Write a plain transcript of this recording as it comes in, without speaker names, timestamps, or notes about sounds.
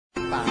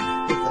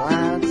Bants with the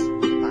lads,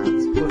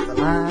 bants with the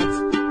lads,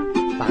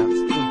 bants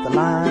with the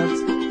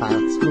lads,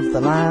 bants with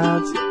the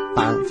lads,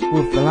 bants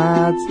with the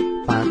lads,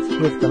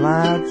 bants with the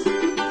lads.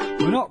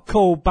 We're not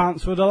called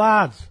Bants with the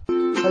Lads.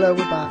 Hello,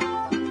 we're back.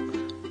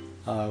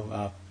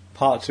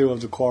 Part 2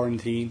 of the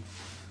quarantine.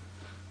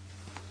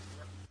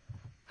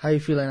 How are you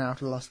feeling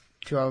after the last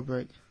 2-hour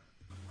break?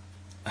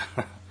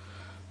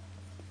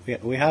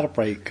 We had a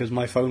break because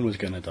my phone was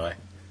going to die.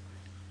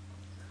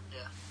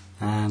 Yeah.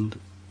 And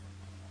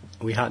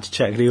we had to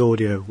check the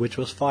audio, which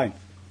was fine.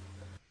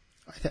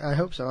 I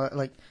hope so.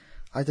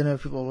 I don't know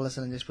if people will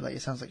listen and just be like,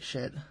 it sounds like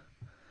shit.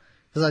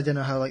 Because I don't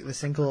know how, like, the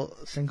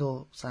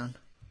single sound.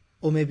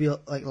 Or maybe,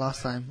 like,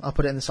 last time, I'll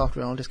put it in the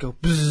software and I'll just go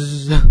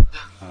bzzz.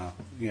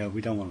 Yeah,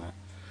 we don't want that.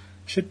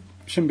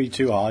 Shouldn't be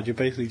too hard. You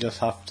basically just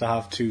have to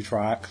have 2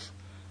 tracks.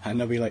 And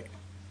they'll be like,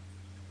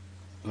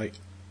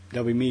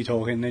 there'll be me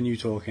talking, then you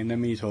talking,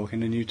 then me talking,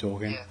 then you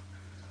talking. Yeah.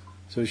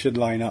 So it should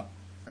line up.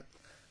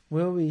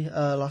 Where were we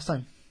last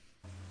time?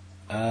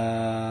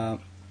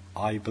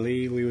 I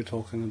believe we were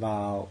talking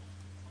about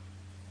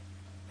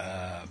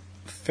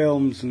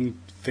films and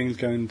things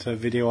going to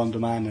video on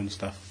demand and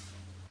stuff.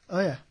 Oh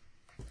yeah.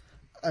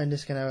 I'm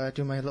just gonna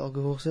do my little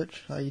Google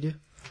search that you do.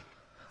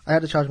 I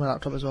had to charge my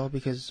laptop as well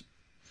because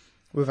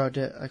without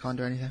it I can't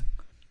do anything.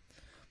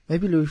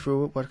 Maybe Louis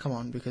Theroux would come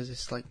on because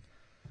it's like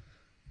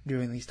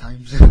during these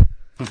times.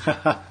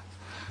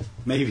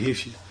 Maybe you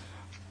should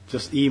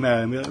just email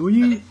him and be like,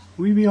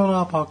 will you be on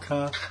our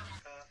podcast?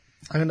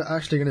 I'm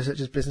actually gonna search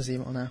his business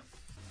email now.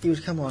 He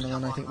would come on and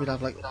then I think we'd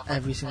have like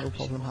every single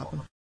problem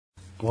happen.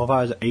 What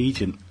about his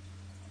agent?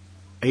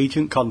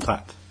 Agent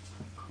contact.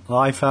 Well,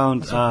 I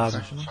found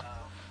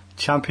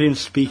Champion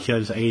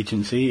Speakers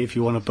Agency if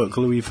you want to book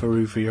Louis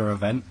Theroux for your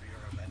event.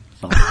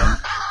 It's not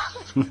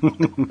an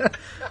event.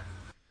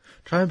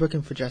 Try and book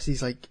him for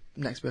Jesse's like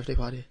next birthday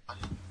party.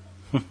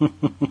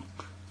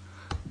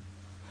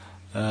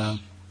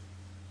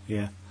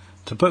 Yeah.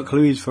 To book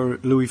Louis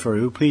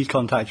Theroux, please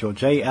contact your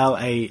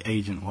JLA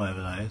agent,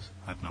 whatever that is.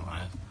 I don't know what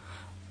that is.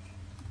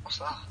 What's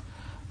that?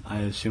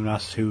 I assume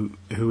that's who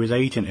his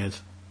agent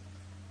is.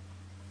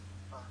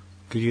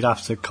 Because you'd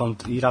have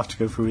to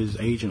go through his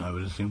agent, I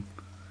would assume.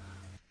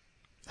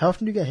 How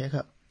often do you get a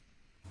haircut?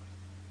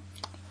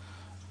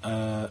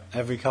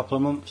 Every couple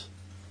of months.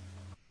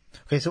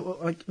 Okay, so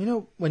like you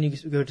know when you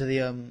go to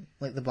the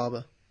like the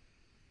barber.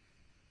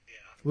 Yeah.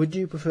 Would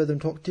you prefer them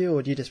talk to you,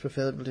 or do you just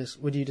prefer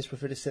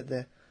to sit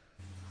there?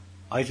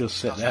 I just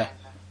sit there.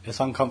 It's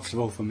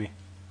uncomfortable for me.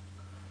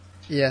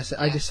 Yes,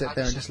 I just sit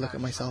there and just look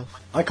at myself.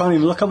 I can't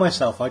even look at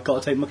myself. I've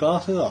got to take my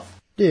glasses off.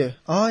 Do you?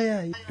 Oh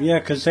yeah. Yeah,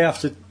 because they have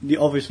to.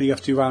 Obviously, you have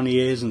to do around the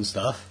ears and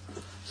stuff.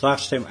 So I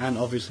have to take, and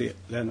obviously,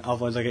 then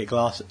otherwise I get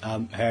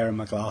hair in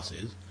my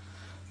glasses.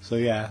 So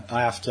yeah,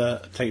 I have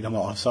to take them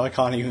off. So I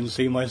can't even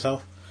see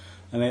myself.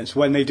 And it's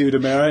when they do the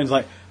mirror, and it's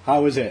like,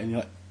 how is it? And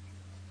you're like,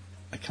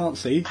 I can't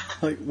see.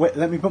 Like, wait,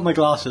 let me put my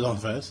glasses on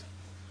first.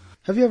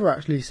 Have you ever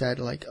actually said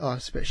like, oh,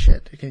 it's a bit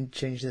shit, you can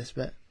change this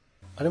bit?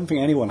 I don't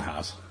think anyone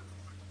has.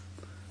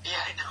 Yeah,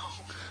 I know.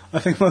 I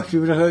think most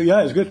people just go,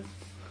 yeah, it's good.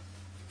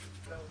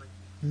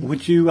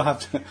 Would you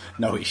have to...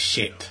 No, it's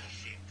shit.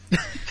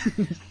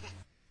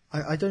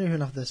 I don't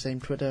even have the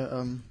same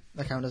Twitter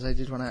account as I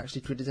did when I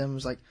actually tweeted him. It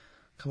was like,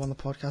 come on the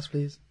podcast,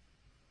 please.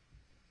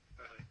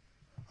 Really?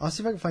 I'll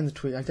see if I can find the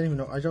tweet. I don't even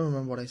know. I don't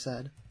remember what I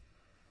said.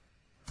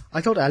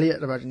 I told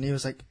Elliot about it, and he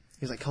was like,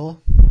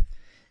 Cole,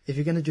 if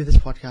you're going to do this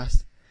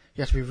podcast,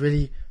 you have to be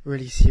really,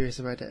 really serious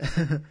about it.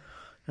 And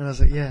I was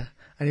like, yeah.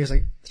 And he was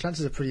like, the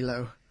chances are pretty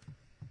low.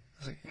 I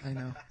was like, I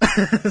know.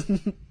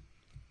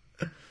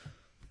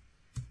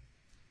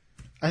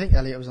 I think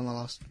Elliot was on the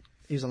last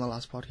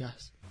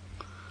podcast.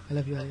 I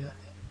love you, Elliot.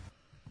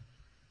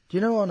 Do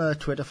you know on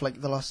Twitter for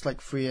like the last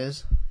like 3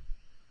 years?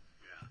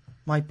 Yeah.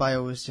 My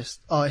bio is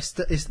just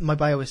my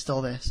bio is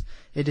still this.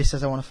 It just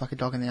says I want to fuck a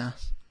dog in the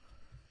ass.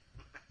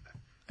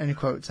 And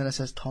quotes, and it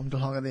says Tom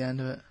DeLonge at the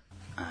end of it.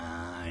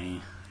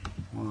 I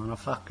wanna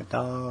fuck a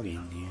dog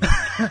in the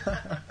ass.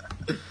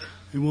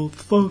 I want to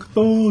fuck a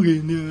dog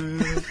in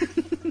the ass.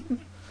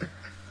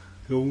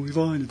 Go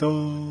find a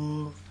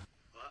dog.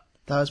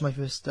 That was my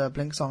first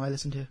Blink song I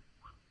listened to.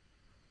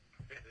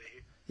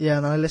 Really? Yeah,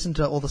 and then I listened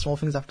to all the small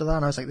things after that,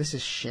 and I was like, this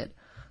is shit.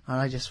 And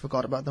I just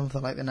forgot about them for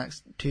like the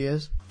next 2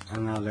 years.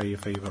 And now they're your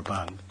favourite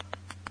band.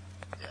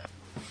 Yeah.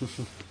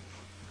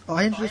 Oh,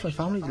 I introduced my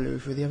family to Louis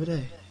Theroux the other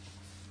day.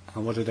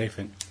 And what do they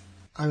think?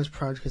 I was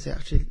proud because they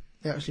actually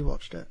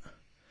watched it.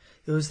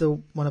 It was the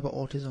one about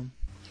autism.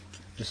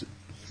 This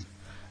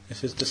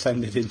has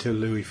descended into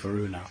Louis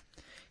Theroux now.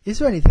 Is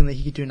there anything that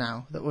he could do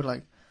now that would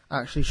like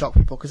actually shock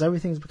people? Because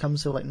everything's become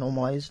so like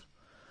normalised.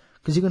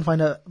 Because you can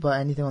find out about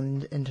anything on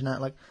the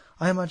internet. Like,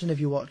 I imagine if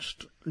you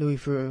watched Louis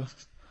Theroux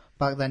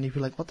back then, you'd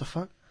be like, what the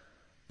fuck?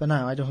 But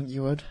now, I don't think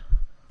you would.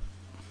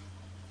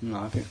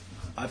 No, I think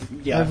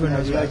Everyone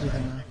knows about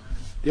everything now.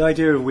 The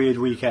idea of Weird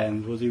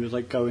Weekend was he was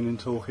like going and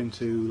talking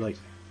to like...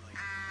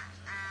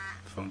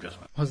 Phone just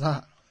went. What's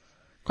that?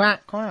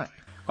 Quack, quack.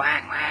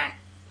 Quack, quack.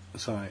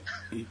 Sorry.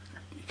 You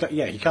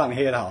can't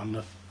hear that on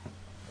the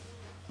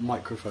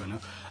microphone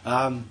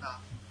now.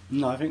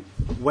 No, I think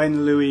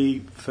when Louis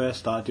first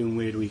started doing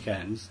Weird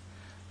Weekends,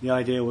 the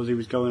idea was he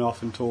was going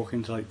off and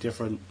talking to like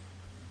different,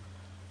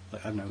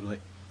 like I don't know, like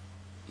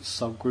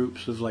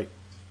subgroups of like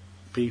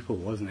people,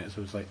 wasn't it? So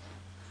it was like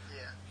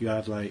Yeah. you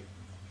had like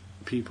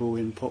people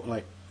in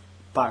like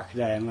back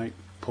then, like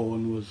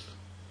porn was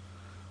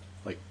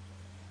like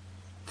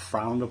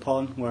frowned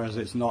upon, whereas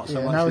it's not so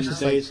Yeah, much now it's these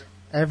just, like, days.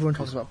 Everyone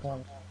talks about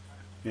porn.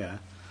 Yeah,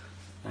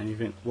 and you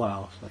think,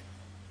 wow, it's like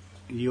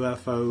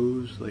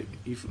UFOs,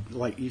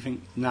 like you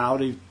think now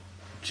they've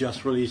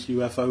just released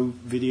UFO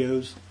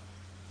videos,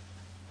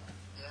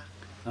 Yeah.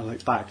 and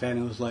like back then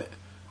it was like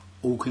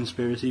all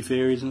conspiracy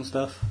theories and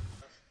stuff.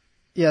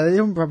 Yeah, they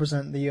don't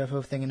represent the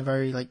UFO thing in a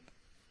very like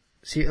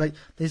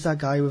there's that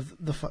guy with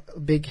the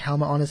big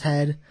helmet on his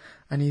head,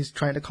 and he's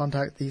trying to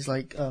contact these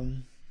like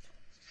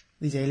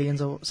these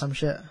aliens or some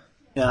shit.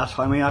 Yeah, that's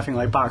what I mean. I think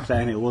like back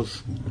then it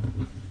was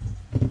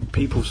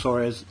people saw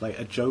it as like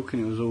a joke,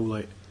 and it was all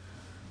like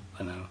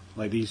I don't know,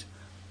 like these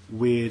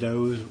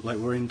weirdos like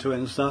were into it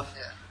and stuff.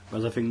 Yeah.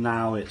 Whereas I think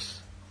now it's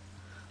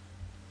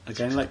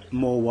again like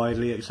more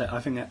widely accepted. I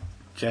think that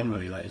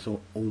generally like it's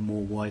all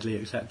more widely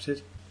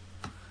accepted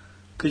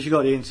because you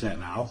got the internet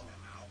now.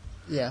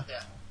 Yeah.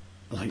 Yeah.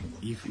 Like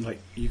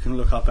you can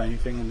look up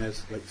anything and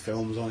there's like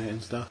films on it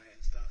and stuff.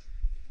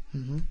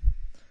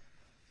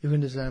 You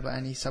can just learn about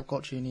any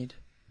subculture you need.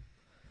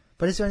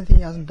 But is there anything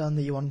he hasn't done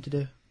that you wanted to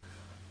do?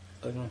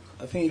 I don't know.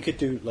 I think he could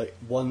do like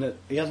one that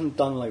he hasn't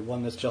done like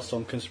one that's just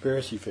on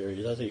conspiracy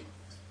theories, has he?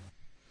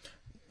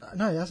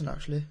 No, he hasn't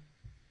actually.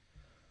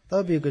 That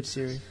would be a good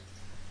series.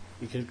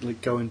 You could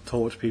like go and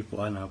talk to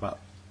people I know about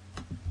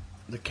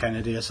the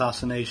Kennedy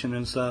assassination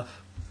and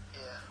stuff,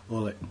 Yeah.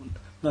 or like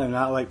no,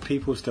 now like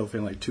people still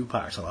feel like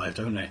Tupac's alive,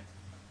 don't they?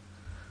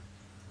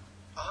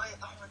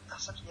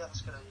 That's actually, yeah,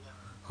 that's a good idea.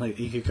 Like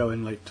you could go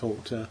and like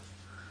talk to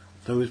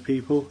those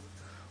people.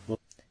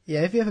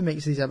 Yeah, if he ever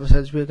makes these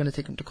episodes, we're going to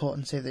take him to court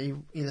and say that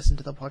he listened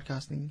to the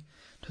podcast and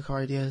took our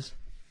ideas.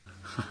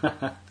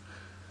 Yeah,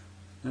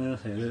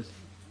 there's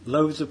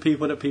loads of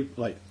people that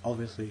people like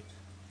obviously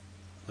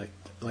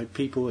like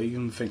people that you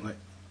can think like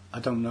I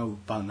don't know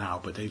about now,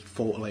 but they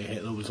thought like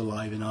Hitler was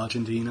alive in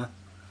Argentina.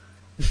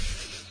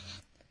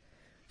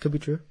 Could be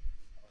true.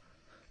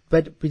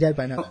 But be dead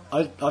by now.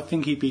 I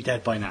think he'd be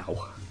dead by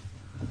now.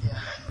 Yeah.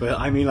 But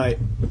I mean, like,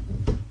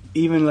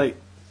 even like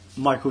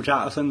Michael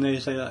Jackson, they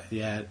say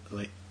that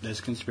like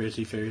there's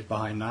conspiracy theories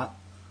behind that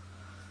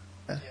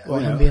What,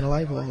 you him know, being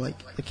alive or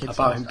like the kids?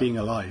 about him being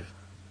alive.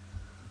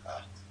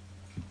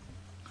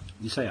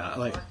 You say that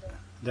like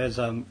there's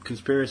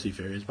conspiracy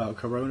theories about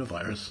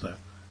coronavirus, so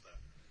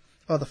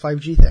Oh, the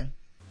 5G thing.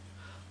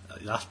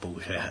 that's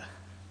bullshit.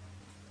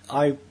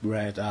 I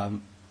read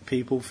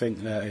people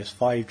think that it's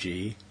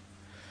 5G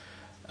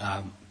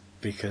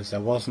because there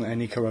wasn't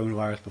any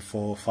coronavirus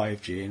before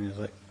 5G, and it's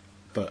like,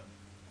 but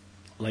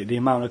like the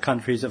amount of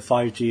countries that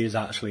 5G is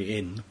actually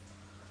in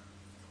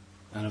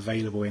and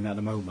available in at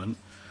the moment,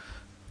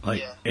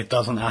 like Yeah. it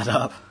doesn't add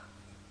up.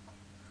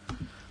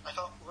 I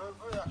thought,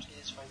 where actually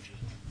is 5G?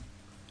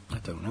 I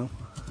don't know.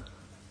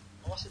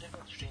 What's the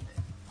difference between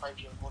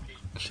 5G and 4G?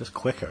 It's just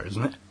quicker,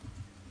 isn't it?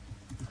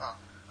 Oh.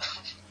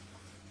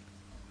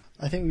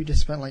 I think we just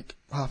spent like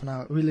half an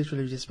hour. We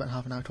literally just spent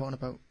half an hour talking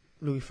about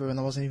Louis Theroux, and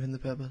that wasn't even the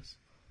purpose.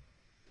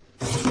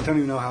 I don't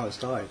even know how it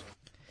started.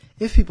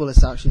 If people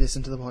actually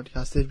listen to the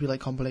podcast, there'd be like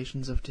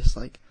compilations of just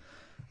like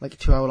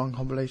 2 hour long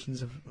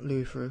compilations of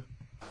Louis Theroux.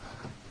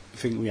 I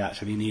think we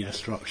actually need a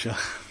structure.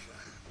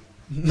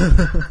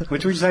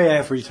 Which we say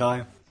every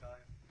time.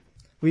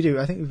 We do.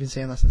 I think we've been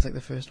saying that since like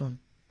the first one,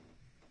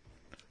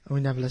 and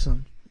we never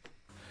listen.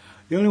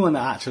 The only one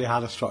that actually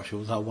had a structure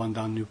was that one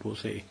down Newport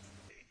City.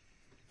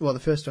 Well, the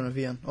first one with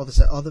Ian, or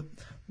the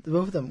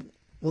both of them.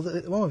 Well,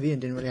 the one with Ian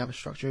didn't really have a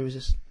structure. It was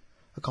just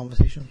a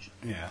conversation.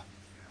 Yeah.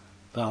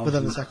 But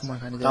then the second one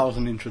kind of did. That was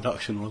an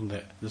introduction, wasn't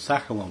it? The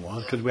second one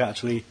was because we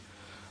actually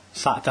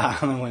sat down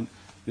and went,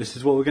 "This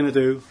is what we're going to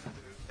do."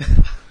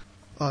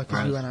 Oh,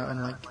 because we went out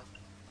and like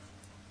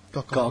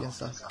got coffee and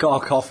stuff. Got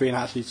our coffee and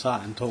actually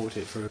sat and talked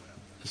it through.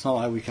 It's not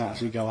like we can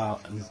actually go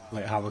out and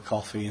like have a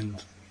coffee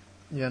and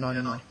Yeah, no,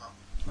 anymore.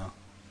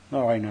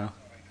 not right now.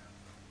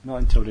 Not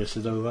until this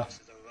is over.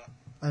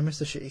 I miss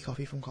the shitty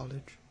coffee from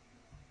college.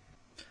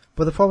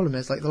 But the problem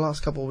is, like the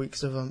last couple of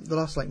weeks of the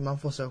last like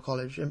month or so of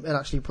college, it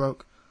actually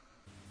broke,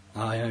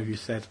 I know you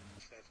said.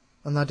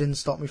 and that didn't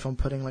stop me from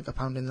putting like a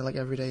pound in there like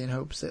every day in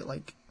hopes that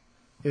like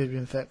it would have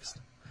been fixed.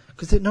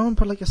 Because no one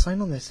put like a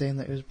sign on there saying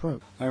that it was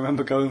broke. I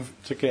remember going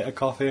to get a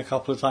coffee a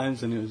couple of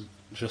times and it was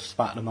just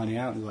spat the money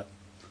out. It was like,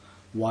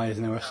 why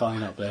isn't there a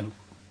sign up then?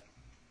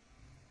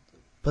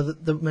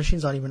 But the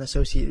machines aren't even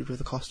associated with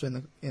the Costa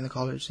in the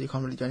college, so you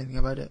can't really do anything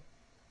about it.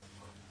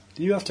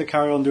 Do you have to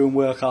carry on doing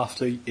work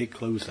after it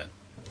closed then?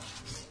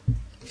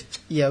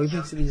 Yeah, we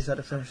basically just had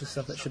to finish the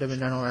stuff that should have been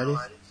done already.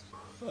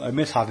 I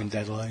miss having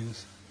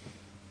deadlines.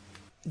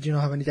 Do you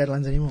not have any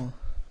deadlines anymore?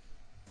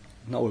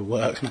 Not with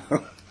work,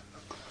 no.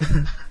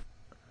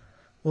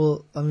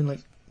 Well, I mean, like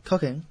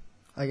cooking,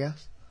 I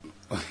guess.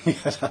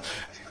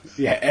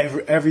 Yeah,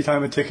 every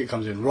time a ticket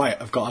comes in, right,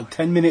 I've got a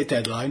 10-minute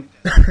deadline.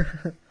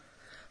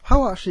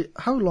 How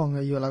long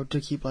are you allowed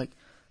to keep like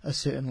a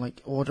certain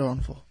like order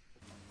on for?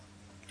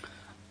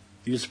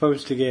 You're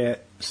supposed to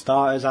get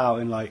starters out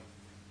in like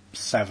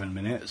 7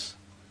 minutes,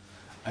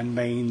 and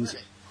mains,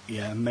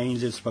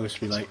 mains is supposed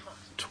to be like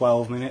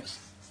 12 minutes.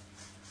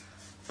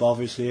 But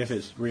obviously, if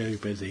it's really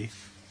busy,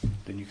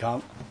 then you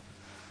can't.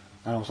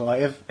 And also,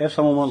 like if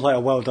someone wants like a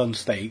well done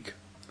steak,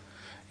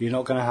 you're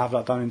not going to have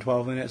that done in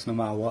 12 minutes, no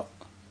matter what.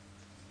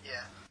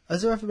 Yeah.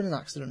 Has there ever been an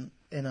accident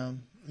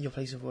in your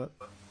place of work?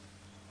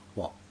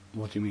 What?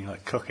 What do you mean,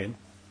 like cooking?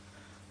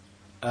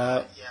 Yeah,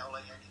 or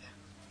like anything.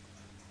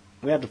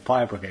 We had the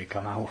fire brigade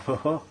come out.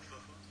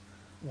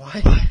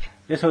 Why?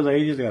 This was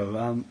ages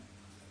ago.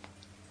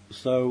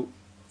 So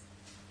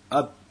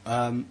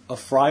a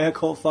fryer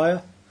caught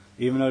fire,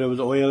 even though there was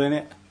oil in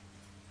it.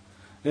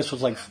 This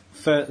was like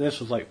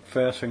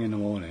first thing in the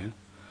morning.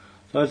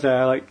 So I was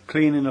there, like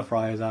cleaning the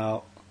fryers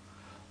out,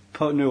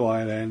 put new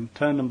oil in,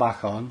 turned them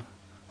back on,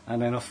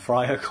 and then a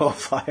fryer caught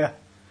fire.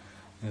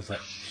 And it's like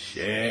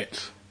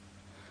shit.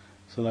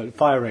 So like the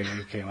fire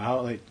brigade came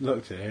out, like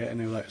looked at it, and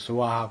they were like, "So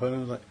what happened?"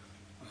 I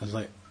was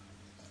like,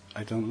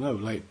 "I don't know."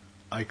 Like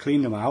I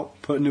cleaned them out,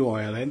 put new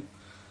oil in,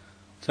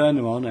 turned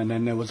them on, and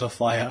then there was a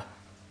fire.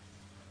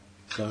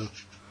 So Did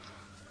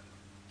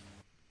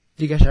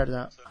you get out of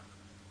that?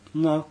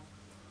 no,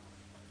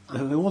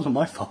 it wasn't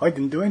my fault. I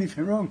didn't do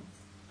anything wrong.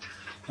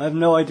 I have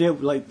no idea.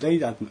 Like they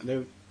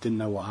didn't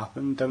know what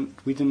happened.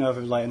 We didn't know if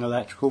it was like an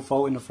electrical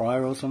fault in the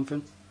fryer or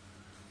something.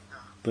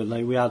 But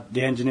like we had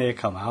the engineer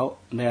come out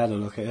and they had a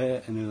look at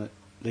it and they like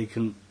they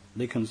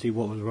couldn't see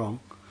what was wrong,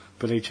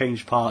 but they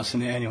changed parts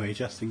in it anyway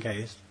just in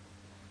case.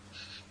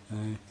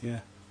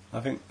 Yeah,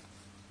 I think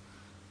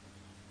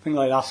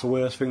like that's the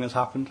worst thing that's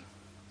happened.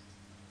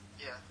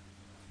 Yeah.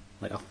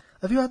 Like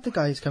Have you had the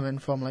guys come in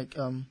from like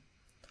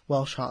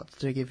Welsh Hearts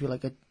to give you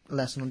like a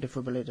lesson on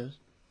defibrillators?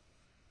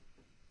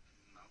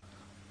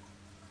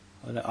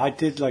 I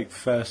did like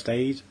first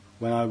aid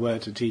when I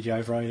worked at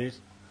TGI Fridays,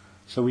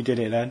 so we did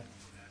it then.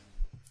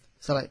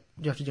 So like,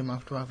 do you have to do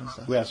mouth to mouth and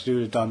stuff? We had to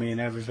do the dummy and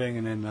everything,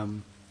 and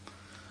then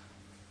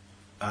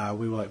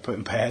we were like put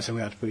in pairs and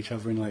we had to put each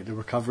other in like the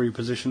recovery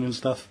position and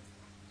stuff.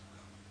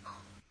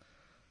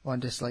 Or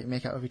just like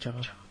make out with each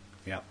other?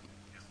 Yeah.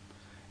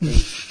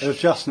 It was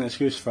just an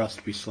excuse for us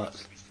to be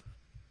sluts.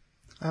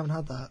 I haven't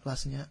had that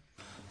lesson yet.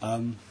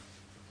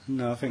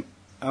 No, I think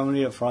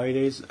only at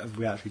Fridays have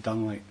we actually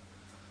done like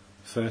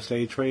first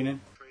aid training.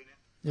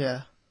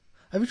 Yeah.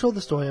 Have you told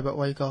the story about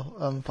why you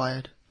got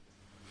fired?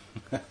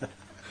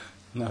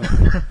 No.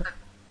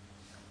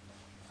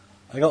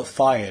 I got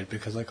fired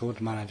because I called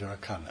the manager a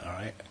cunt,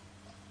 alright?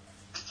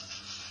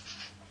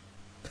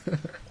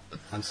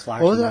 And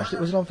slagged What was it him off.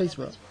 actually? Was it on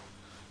Facebook?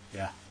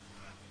 Yeah.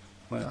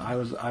 Well, I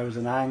was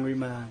an angry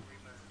man.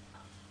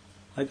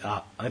 I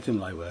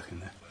didn't like working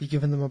there. You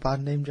giving them a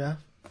bad name, Jeff?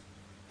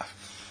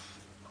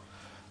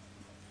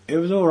 It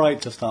was alright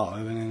to start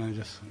with, and then I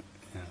just,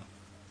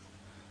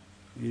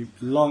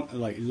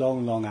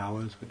 long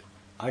hours, but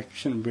I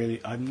shouldn't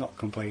really, I'm not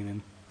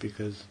complaining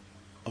because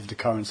of the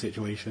current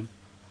situation.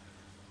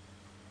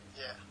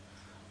 Yeah.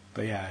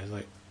 But yeah, it's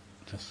like,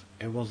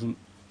 it wasn't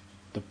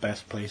the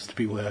best place to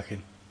be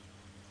working.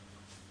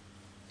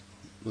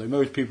 Like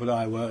most people that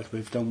I worked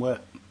with don't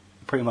work,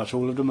 pretty much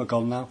all of them are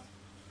gone now.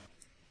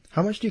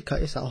 How much do you cut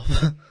yourself?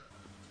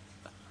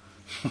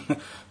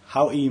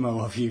 How emo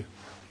of you.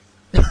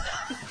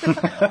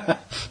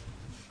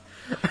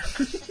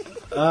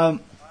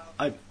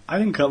 I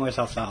didn't cut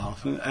myself that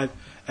often.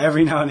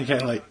 Every now and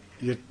again, like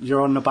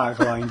you're on the back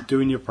line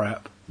doing your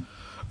prep,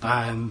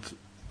 and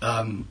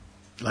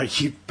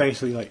like you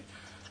basically like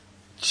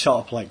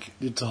chop like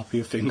the top of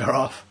your finger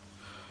off,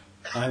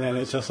 and then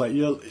it's just like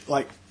you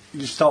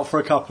stop for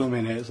a couple of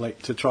minutes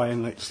like to try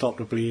and like stop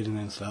the bleeding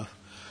and stuff,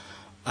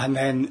 and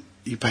then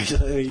you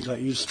basically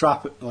like you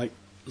strap it like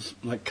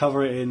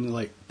cover it in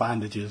like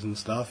bandages and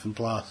stuff and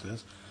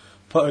plasters,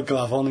 put a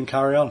glove on and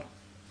carry on.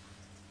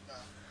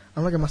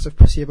 I'm like a massive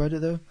pussy about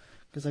it though,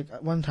 because like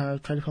one time I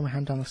tried to put my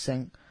hand down the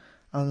sink,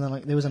 and then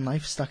like there was a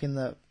knife stuck in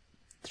the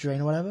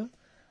drain or whatever,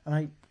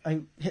 and I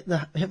hit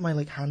my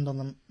like hand on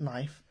the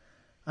knife.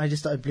 I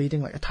just started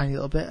bleeding like a tiny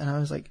little bit, and I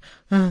was like,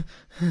 and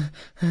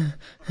then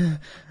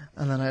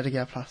I had to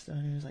get a plaster,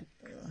 and he was like,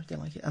 I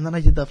didn't like it, and then I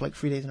did that for like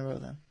 3 days in a row.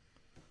 Then,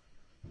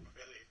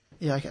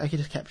 yeah, I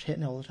just kept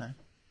hitting it all the time.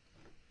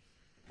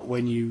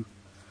 When you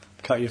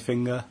cut your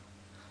finger,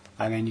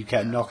 and then you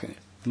kept knocking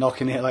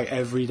it like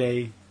every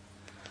day.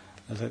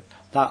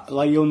 That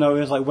like you'll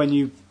notice like when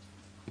you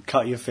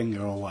cut your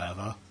finger or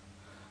whatever,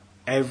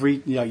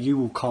 you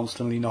will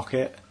constantly knock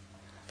it,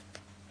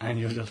 and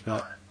you'll just be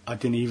like, I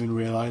didn't even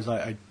realise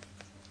I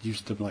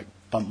used to like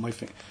bump my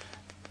finger.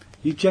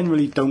 You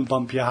generally don't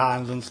bump your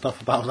hands and stuff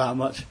about that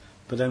much,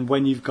 but then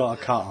when you've got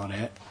a cut on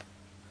it,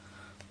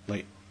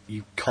 like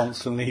you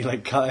constantly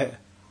like cut it,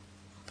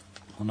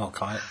 or not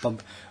cut it,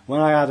 bump.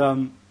 When I had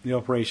the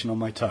operation on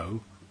my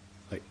toe,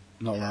 like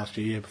not last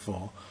year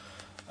before,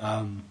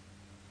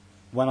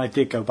 when I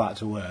did go back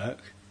to work,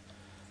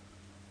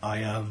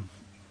 I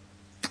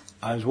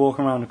was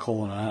walking around the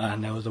corner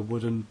and there was a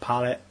wooden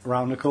pallet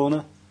around the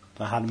corner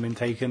that hadn't been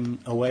taken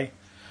away,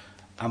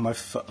 and my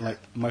foot,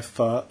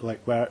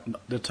 where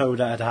the toe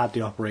that had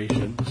the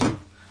operation, so,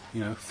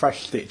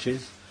 fresh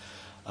stitches,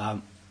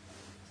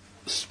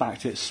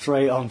 smacked it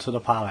straight onto the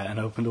pallet and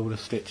opened all the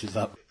stitches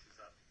up.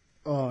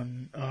 Oh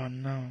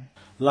no.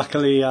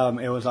 Luckily,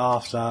 it was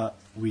after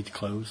we'd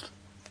closed,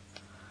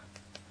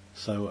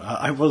 so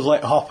I was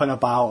like hopping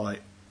about,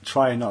 like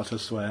trying not to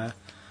swear,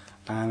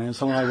 and then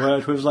someone I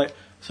worked with was like,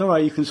 "It's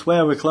alright, you can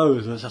swear we're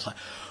closed." I was just like,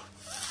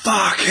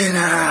 "Fucking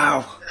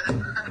hell!"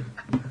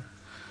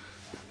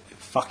 It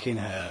fucking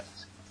hurt.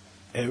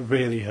 It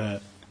really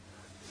hurt.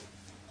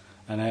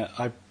 And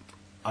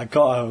I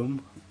got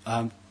home,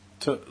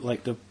 took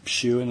like the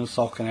shoe and the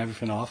sock and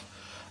everything off,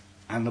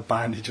 and the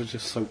bandage was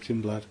just soaked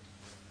in blood.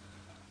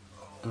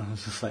 And I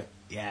was just like,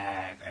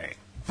 yeah, okay.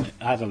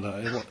 I don't know.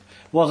 It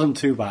wasn't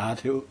too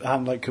bad. It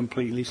hadn't like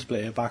completely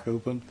split it back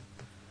open,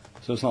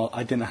 so it's not.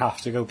 I didn't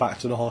have to go back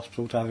to the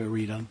hospital to have it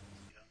redone.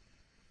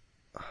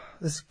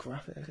 This is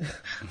graphic.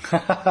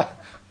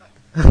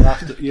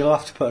 You'll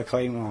have to put a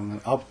claim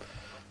on it.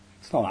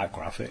 It's not that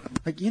graphic.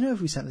 Like,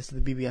 if we sent this to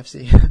the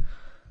BBFC,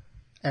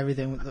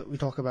 everything that we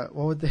talk about,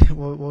 what would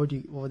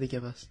they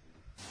give us?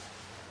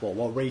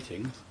 What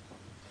ratings?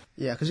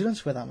 Yeah, because we don't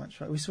swear that much,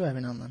 right? We swear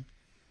every now and then.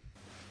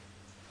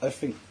 I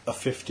think a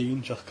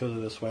 15 just because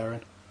of the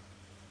swearing.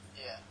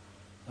 Yeah.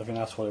 I think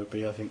that's what it would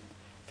be. I think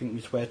we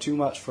swear too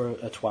much for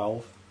a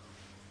 12.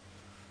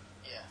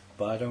 Yeah.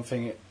 But I don't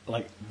think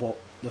what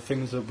the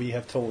things that we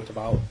have talked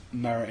about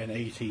merit an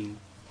 18.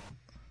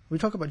 We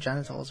talk about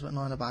genitals, but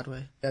not in a bad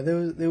way. Yeah,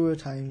 there were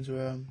times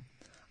where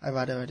I've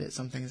had to edit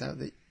some things out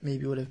that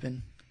maybe would have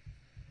been,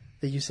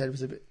 that you said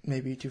was a bit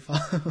maybe too far.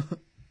 Do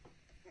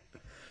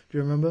you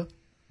remember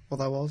what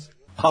that was?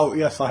 Oh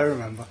yes, I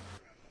remember.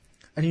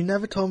 And you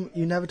never told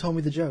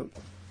me the joke.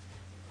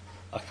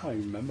 I can't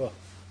even remember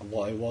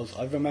what it was.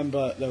 I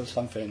remember there was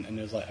something, and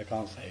it was like, I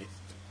can't say.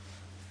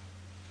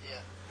 Yeah.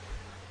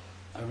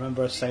 I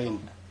remember saying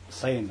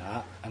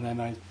that, and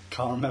then I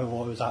can't remember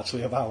what it was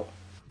actually about.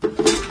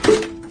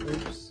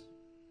 Oops.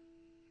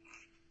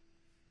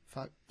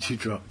 Fuck. Did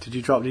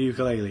you drop the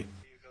ukulele?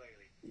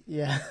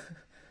 Yeah.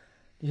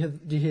 Do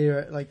you hear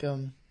it, like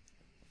the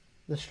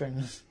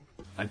strings?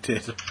 I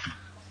did.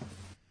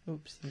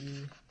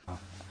 Oopsie.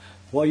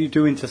 What are you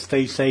doing to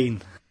stay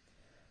sane?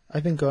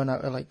 I've been going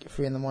out at like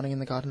 3 a.m. in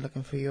the garden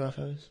looking for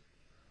UFOs.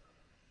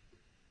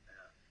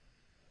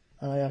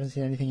 And I haven't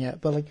seen anything yet.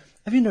 But like,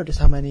 have you noticed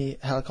how many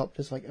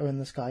helicopters like are in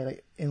the sky,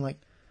 like in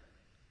like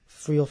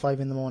 3 or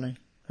 5 in the morning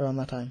around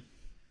that time?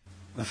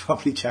 They're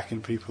probably checking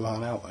people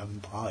aren't out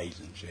and pies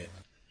and shit.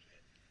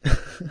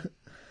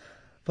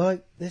 But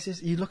like, this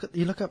is you look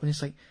up and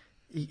it's like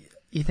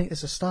you think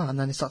it's a star, and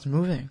then it starts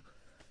moving,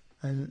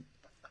 and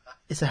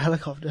it's a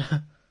helicopter.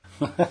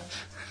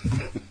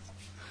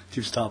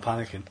 You start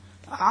panicking.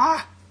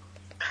 Ah!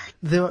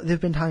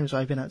 There've been times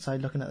where I've been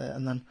outside looking at it,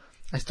 and then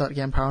I start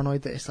getting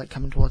paranoid that it's like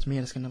coming towards me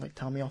and it's gonna like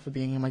tell me off for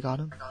being in my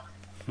garden.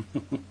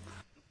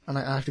 And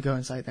I have to go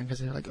inside then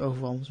because it like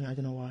overwhelms me. I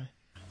don't know why.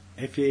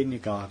 If you're in your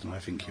garden, I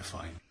think you're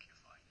fine.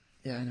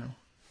 Yeah, I know.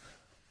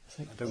 It's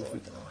like,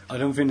 I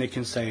don't think they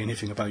can say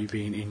anything about you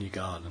being in your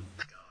garden.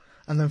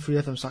 and then 3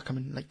 of them start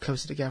coming like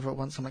closer together at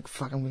once. I'm like,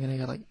 fuck, I'm gonna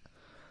get like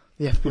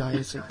the FBI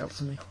is like up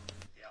to me.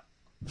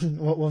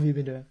 What have you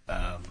been doing?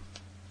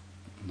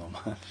 Not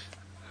much.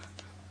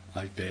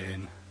 I've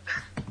been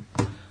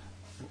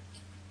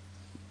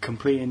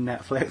completing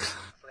Netflix.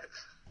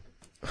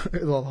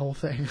 Well, the whole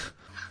thing.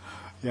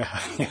 Yeah,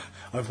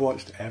 I've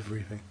watched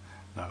everything.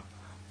 No.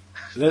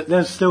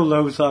 There's still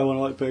loads that I want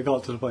to like, but it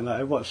got to the point that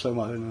I watched so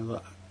much and I was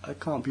like, I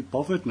can't be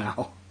bothered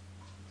now.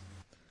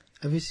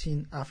 Have you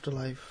seen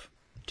Afterlife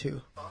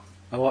 2?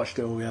 I watched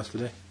it all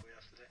yesterday.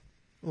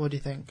 What do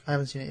you think? I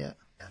haven't seen it yet.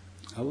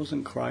 I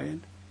wasn't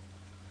crying.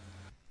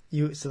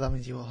 So that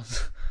means you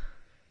was.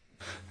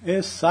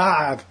 It's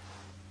sad.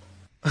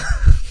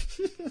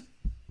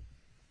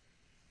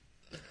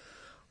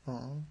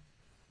 Oh,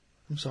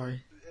 I'm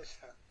sorry.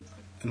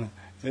 And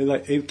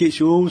it gets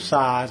you all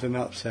sad and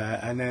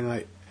upset, and then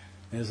like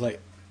there's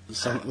like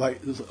some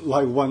like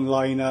one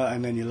liner,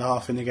 and then you're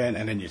laughing again,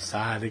 and then you're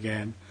sad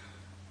again,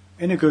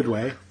 in a good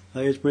way.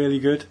 Like, it's really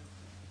good.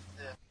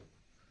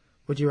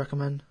 Would you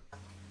recommend?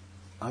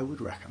 I would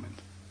recommend.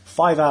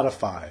 5 out of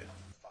 5.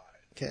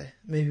 Okay,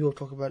 maybe we'll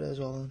talk about it as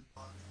well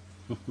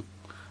then.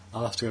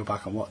 I'll have to go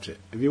back and watch it.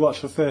 Have you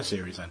watched the first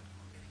series then?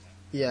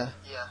 Yeah.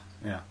 Yeah.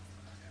 Yeah.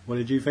 What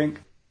did you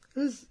think?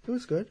 It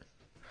was good.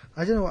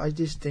 I don't know. I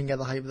just didn't get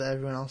the hype that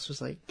everyone else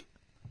was like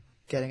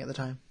getting at the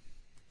time.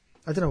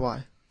 I don't know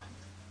why.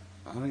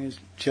 I think it's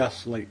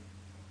just like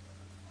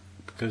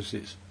because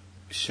it's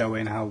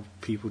showing how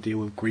people deal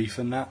with grief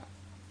and that.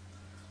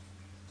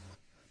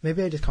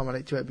 Maybe I just can't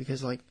relate to it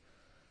because like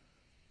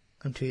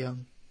I'm too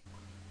young.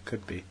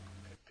 Could be.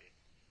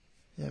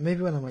 Yeah,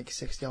 maybe when I'm like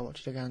 60, I'll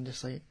watch it again.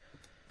 Just like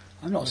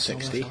I'm not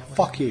 60.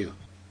 Fuck you.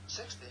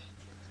 60.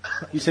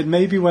 You said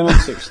maybe when I'm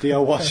 60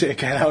 I'll watch it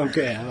again.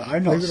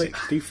 I'm not Maybe, like-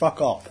 60.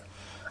 Fuck off.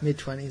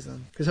 Mid-20s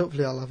then. Because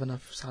hopefully I'll have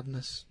enough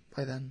sadness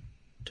by then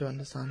to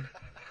understand.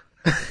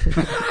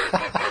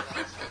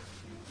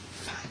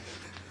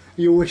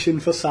 You're wishing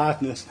for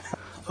sadness.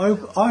 I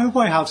hope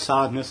I have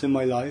sadness in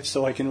my life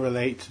so I can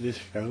relate to this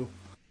show.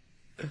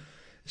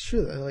 It's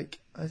true though, like,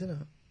 I don't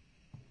know.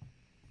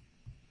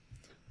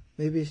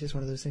 Maybe it's just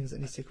one of those things that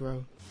needs to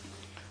grow.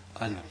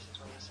 I know.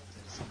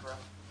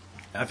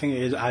 I think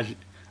it is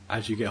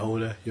as you get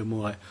older, you're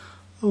more like,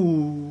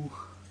 ooh.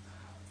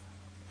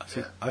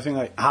 I think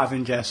like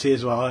having Jessie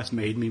as well has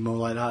made me more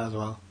like that as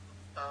well.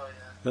 Oh yeah.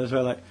 That's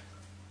where like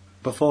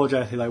before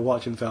Jessie, like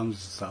watching films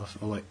and stuff,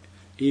 or like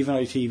even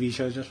like TV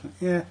shows, just like,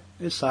 yeah,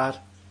 it's sad.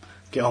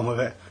 Get on with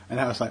it. And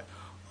now it's like,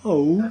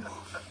 oh.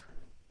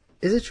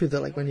 Is it true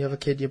that like when you have a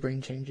kid your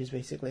brain changes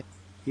basically?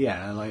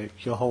 Yeah,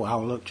 like your whole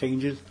outlook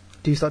changes.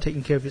 Do you start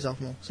taking care of yourself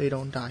more so you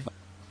don't die?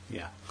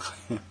 Yeah.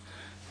 You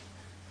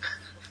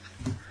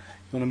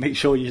want to make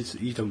sure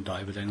you don't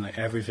die, but then like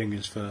everything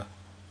is for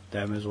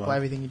them as well. For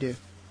everything you do?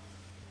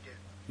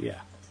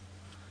 Yeah.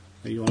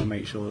 You want to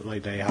make sure that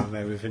like they have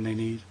everything they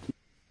need.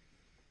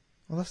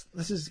 Well,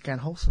 this is getting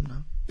wholesome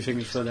now.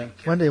 Everything is for them.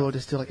 One day we'll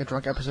just do like a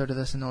drunk episode of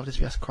this and it'll just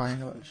be us crying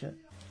about shit.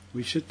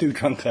 We should do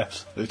drunk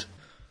episode.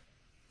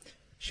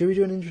 Should we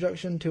do an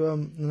introduction to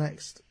the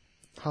next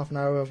half an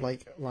hour of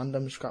like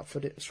random scrap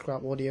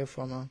audio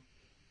from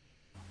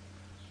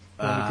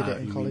when we did it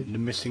in you college? mean the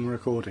missing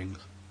recordings.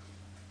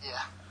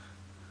 Yeah.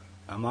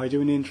 Am I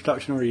doing the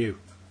introduction or are you?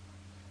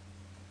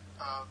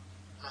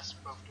 Let's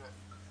both do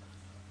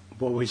it.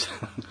 What we?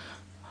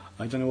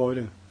 I don't know what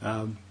we're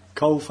doing.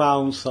 Cole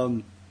found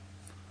some,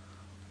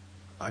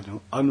 I don't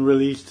know,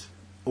 unreleased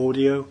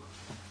audio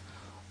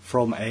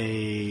from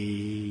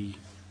a.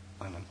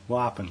 I don't know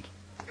what happened.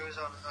 It was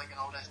on like an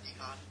old SD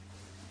card.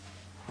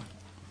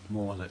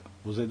 What was it?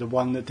 Was it the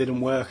one that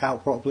didn't work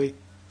out properly?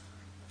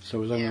 So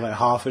it was only Yeah. like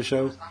half a It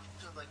show. was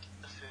after like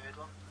the third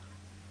one.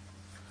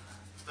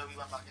 But we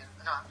went back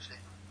in. No, actually.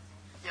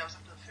 Yeah, it was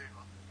after the third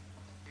one.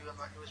 We went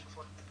back. It was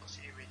before the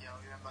City Radio.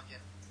 We went back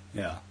in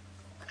Yeah.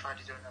 and tried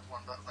to do another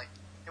one, but like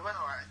it went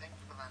alright, I think.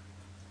 But then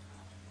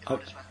it I- all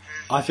just went.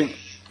 I think.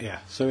 Yeah.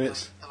 So like,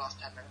 it's the last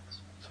 10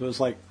 minutes. it's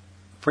like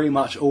pretty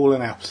much all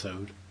an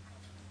episode,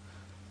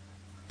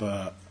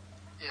 but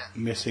Yeah.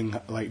 missing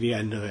like the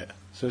end of it.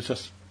 So it's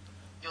just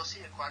You'll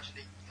see it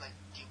gradually like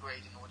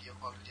degrade in audio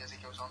quality as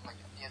it goes on, like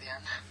near the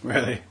end.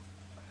 really.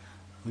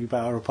 We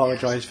better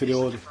apologise for the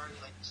audio. It's like a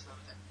very, like, slow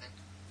thing.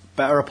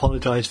 Better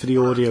apologise for the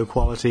audio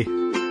quality.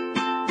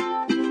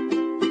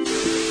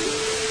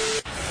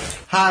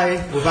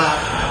 Hi, we're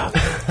back.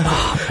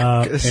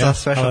 This is our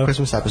special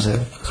Christmas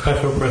episode.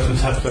 Special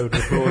Christmas episode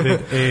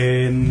recorded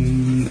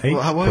in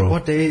April.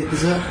 What day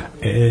is it?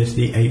 It is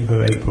the 8th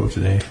of April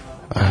today.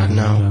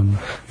 No.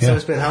 So Yeah,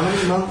 it's been how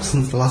many months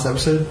since the last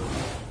episode?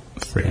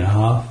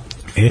 3.5.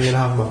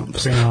 3.5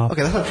 months. 3.5.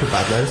 Okay, that's not too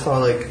bad though. It's not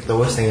like the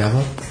worst thing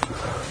ever.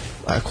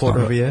 Like a quarter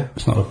of a year.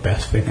 It's not the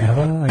best thing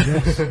ever, I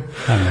guess. I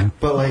don't know.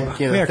 But like,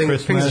 you know, Yeah, things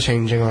Christmas. are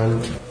changing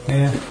around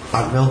Yeah,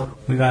 Antville.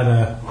 we've had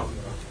a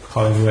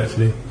college work to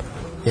do.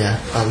 Yeah,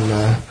 and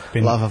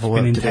a lot of other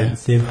work been to do.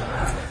 intensive.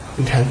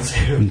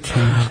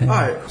 Intensive.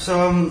 Alright,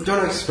 so do you want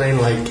to explain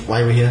like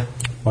why we're here?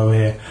 While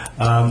we're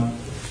here,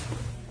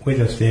 we're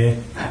just here.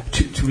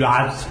 Two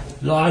lads,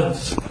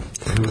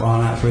 who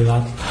aren't actually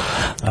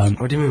lads.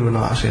 What do you mean we're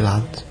not actually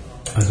lads?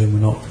 As in we're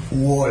not.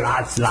 Whoa,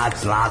 lads. Right,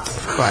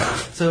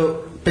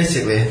 so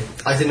basically,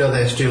 I didn't know the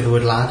history of the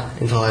word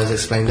lad until I was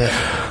explained it,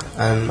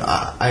 and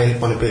I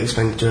want to be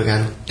explained to you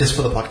again, just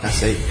for the podcast's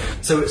sake.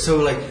 So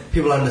like,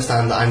 people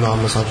understand that I'm not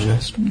a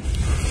misogynist.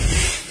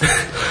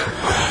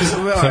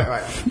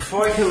 Right.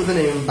 Before I came up with the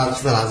name Bands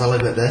for the Lads, I'll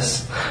admit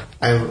this.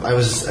 I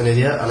was an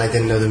idiot and I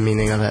didn't know the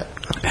meaning of it.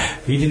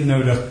 He didn't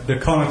know the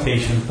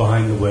connotations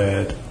behind the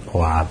word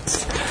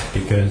lads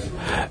because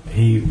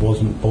he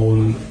wasn't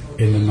born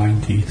in the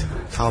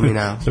 90s. Tell me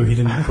now. So he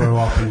didn't grow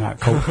up in that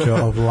culture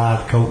of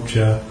lad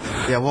culture.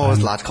 Yeah, what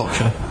was lad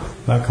culture?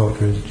 That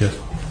culture is just...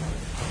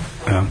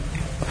 I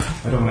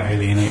don't want to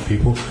alienate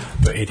people,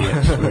 but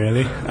idiots,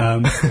 really.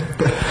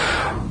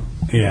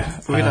 Yeah.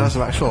 We could have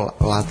some actual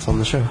lads on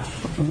the show.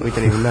 We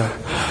didn't even know.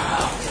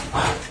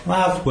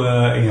 Lads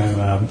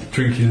were,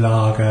 drinking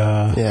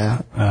lager,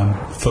 Yeah.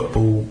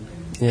 football,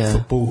 Yeah.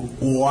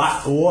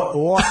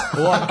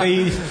 what,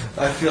 these?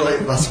 I feel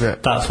like that's a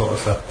bit That sort of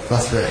stuff.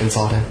 That's a bit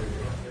insulting.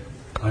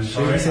 I'm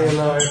Should we say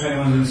that? if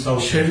anyone's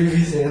insulted. Should we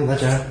be saying that,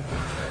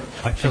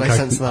 Joe? Should I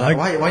censor that?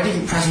 Why do you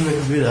keep pressing the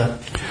computer?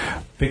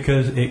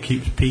 Because it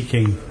keeps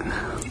peaking.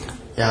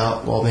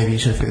 Yeah, well, maybe you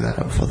should figure that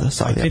out before the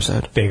start of the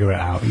episode. Figure it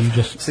out. You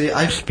just See,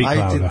 I speak did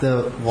louder.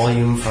 the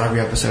volume for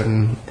every episode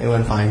and it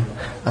went fine.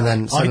 And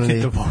then suddenly, I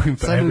did the volume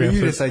for suddenly every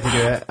you episode. decided to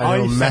do it and I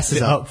it all set messes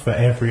it up for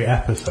every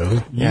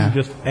episode. Yeah. You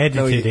just edited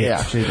No, it. he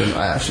actually didn't.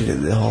 I actually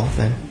did the whole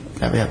thing,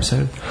 every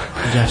episode.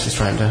 Jeff's just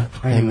trying to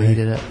claim that he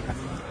did it.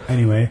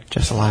 Anyway,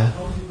 Jeff's a liar.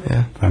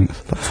 Yeah, thanks.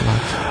 that's a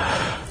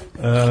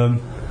lie.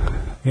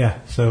 Yeah.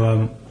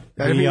 So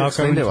Have We you are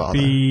explained going it to well?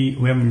 be.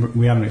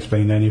 We haven't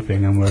explained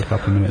anything, and we're a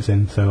couple of minutes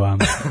in. So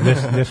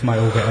this might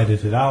all get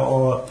edited out,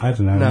 or I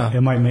don't know. No.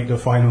 It might make the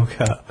final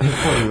cut.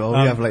 Probably will. We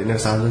have like no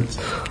standards.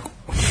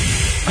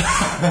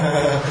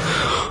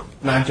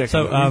 No, I'm joking.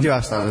 So, we do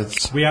have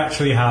standards. We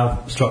actually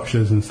have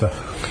structures and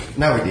stuff.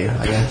 Now we do,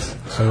 I guess.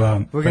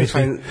 So We're going to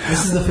try basically- and...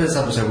 This is the first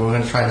episode where we're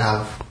going to try and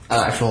have an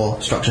actual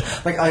structure.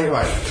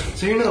 Right.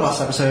 So you know the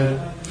last episode,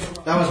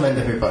 that was meant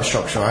to be about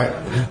structure, right?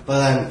 But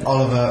then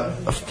Oliver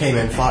came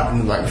in, farted in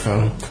the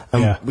microphone,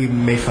 and Yeah. we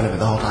made fun of it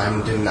the whole time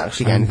and didn't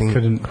actually get and anything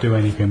couldn't do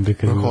anything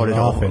because recorded we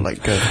were or laughing.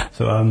 like good.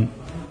 So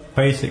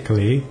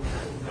basically,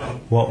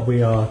 what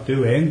we are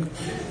doing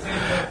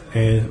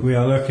is we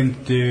are looking to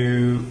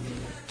do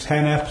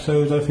 10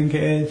 episodes, I think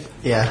it is.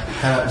 Yeah,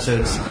 10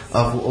 episodes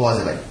of, what was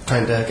it, like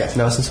trying to get to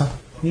know us and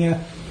stuff?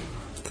 Yeah.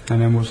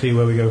 And then we'll see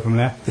where we go from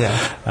there. Yeah.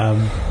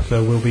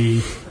 So we'll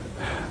be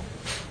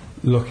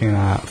looking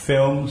at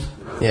films,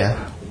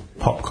 Yeah.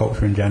 pop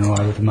culture in general,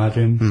 I would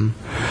imagine.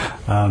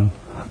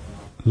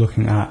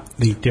 Looking at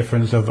the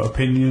difference of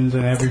opinions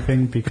and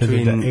everything because of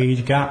Between- the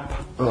age gap.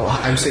 Well,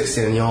 I'm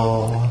 16 and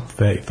you're...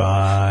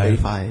 35.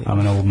 35. I'm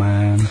an old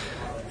man.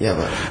 Yeah,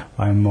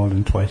 but I'm more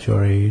than twice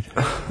your age.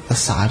 that's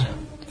sad.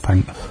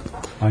 Thanks.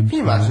 Can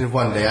you imagine if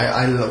one day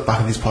I look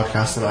back at these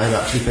podcasts and I'm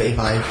actually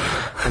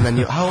 35 and then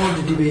you... How old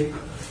did you be?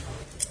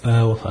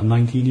 What's that,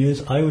 19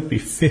 years? I would be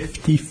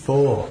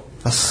 54.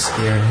 That's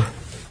scary.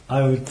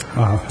 I was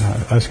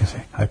going to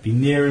say, I'd be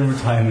nearing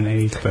retirement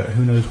age, but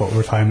who knows what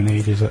retirement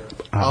age is at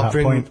that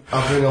point.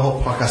 I'll bring a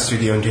whole podcast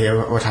studio into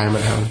your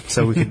retirement home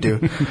so we could do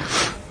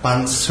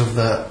Bants of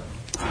the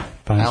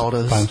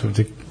Elders. Banter with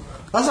the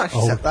That's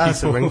actually Old that's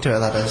a people. ring to it.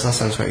 That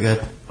sounds pretty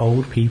good.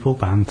 old people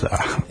banter.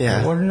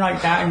 Yeah. It wasn't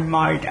like that in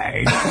my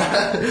day.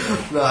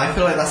 No, I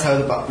feel like that's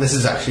how this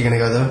is actually going to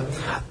go though,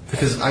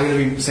 because I'm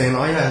going to be saying,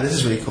 "Oh yeah, this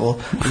is really cool,"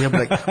 and you'll be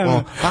like,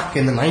 "Well, back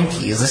in the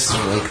 '90s, this is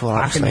really cool."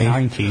 Back in the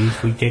Actually,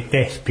 90s, we did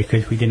this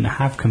because we didn't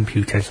have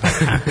computers like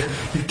that.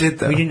 you did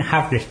though. We didn't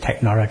have this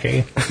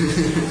technology.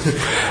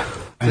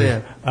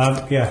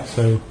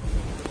 So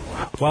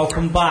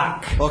welcome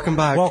back. Welcome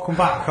back. Welcome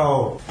back,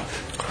 Cole.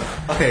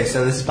 Okay,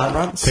 so this is Bant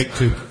Rants. Take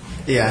 2.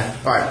 Yeah,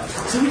 alright.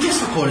 So we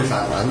just recorded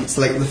Bant Rants,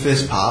 like the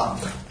first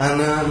part,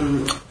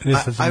 and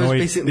This has I was annoyed,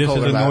 basically this has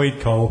talking about... annoyed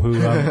Cole, who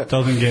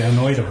doesn't get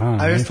annoyed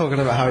apparently. I was talking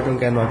about how I don't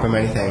get annoyed by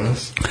many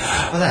things.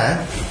 But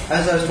then,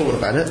 as I was talking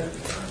about it,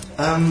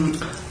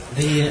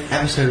 the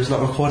episode was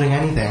not recording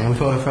anything. We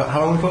thought for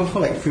how long we talked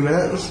for? Like 3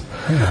 minutes?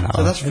 Yeah,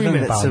 So that's it's 3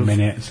 only minutes about a of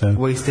minute, so.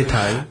 wasted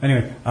time.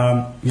 Anyway,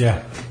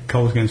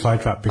 Cole's getting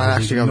sidetracked because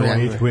he's actually got really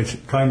annoyed, angry. which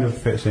kind of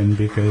fits in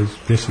because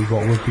this is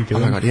what we'll be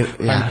doing. Oh my God, yeah,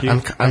 Thank you.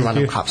 and Thank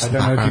random you. claps I in the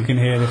don't know if you background. can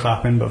hear this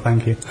happen, but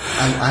thank you.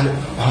 And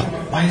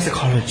why is the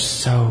college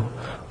so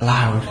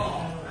loud?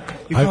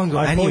 You I can't go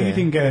thought anywhere. you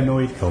didn't get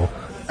annoyed, Cole.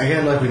 I get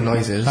annoyed with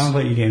noises. Sounds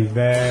like you're getting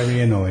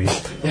very annoyed.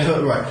 Yeah,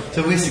 but right.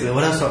 So basically,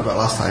 what I was talking about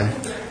last time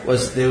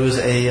was there was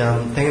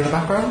a thing in the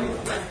background,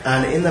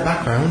 and in the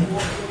background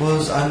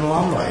was an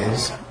alarm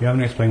noise. You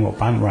haven't explained what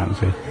band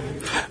rants is.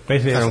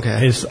 Basically, I don't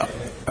care. It's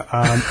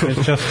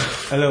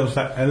just a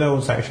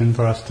little section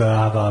for us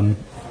to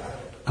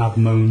have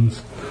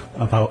moans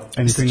about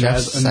anything that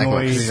Jeff's has segment,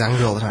 annoyed 'cause he's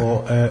angry all the time.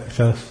 or irked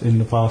us in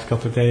the past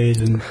couple of days,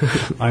 and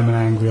I'm an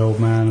angry old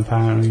man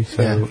apparently,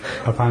 so Yeah.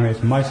 apparently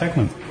it's my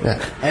segment. Yeah.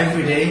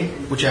 Every day,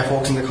 when Jeff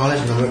walks into college,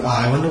 I'm like,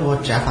 I wonder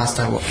what Jeff has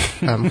to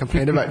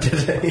complain about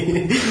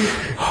today.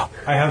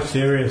 I have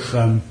serious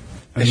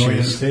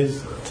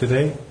annoyances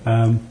today.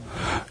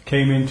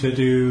 Came in to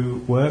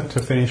do work, to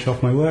finish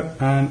off my work,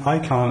 and I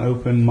can't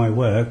open my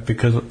work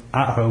because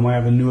at home I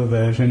have a newer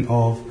version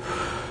of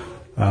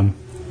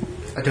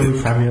Adobe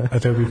Premiere.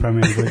 Adobe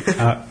Premiere.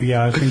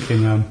 I was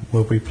thinking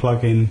we'll be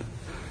plugging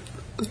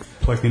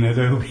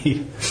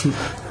Adobe.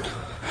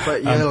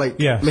 But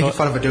you're making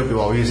fun of Adobe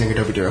while we're using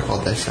Adobe to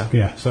record this. So.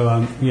 Yeah, so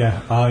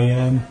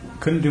I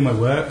couldn't do my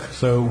work,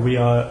 so we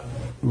are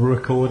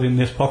recording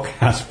this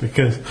podcast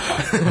because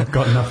I've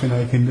got nothing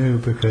I can do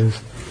because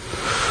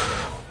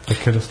I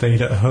could have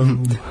stayed at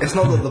home. It's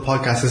not that the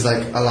podcast is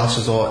like a last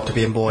resort to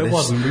being bored. It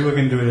wasn't. We were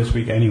going to do it this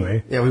week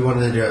anyway, Yeah, we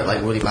wanted to do it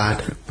like really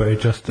bad. but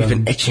it just We've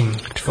been itching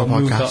for a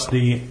moved podcast. up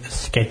the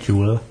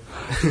schedule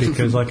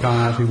because I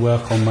can't actually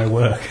work on my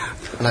work.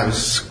 And I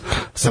was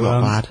somewhat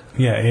glad.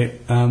 Yeah,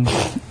 it. I'll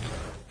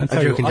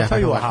tell you joking, Jeff, I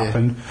what don't like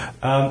happened.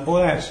 All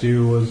I had to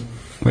do was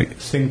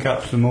like sync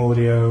up some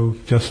audio,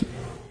 just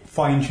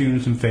fine tune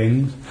some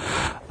things,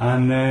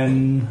 and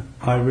then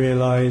I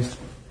realised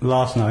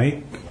last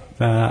night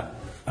that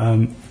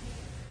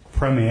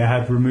Premiere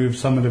had removed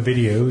some of the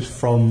videos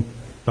from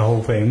the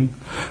whole thing.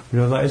 I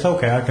was like, it's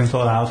okay, I can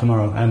sort that out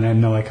tomorrow. And then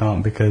no, I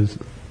can't because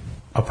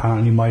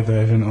apparently my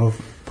version of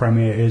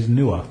Premiere is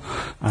newer,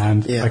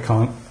 and Yeah. I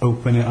can't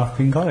open it up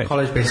in college.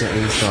 College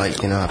basically needs to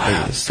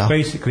update stuff.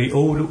 Basically,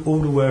 all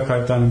the work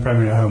I've done in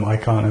Premiere at home, I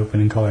can't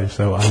open in college,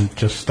 so I'm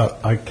just stuck.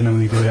 I can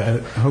only do it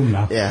at home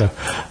now. Yeah.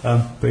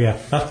 So, but yeah,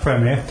 that's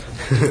Premiere.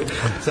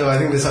 So I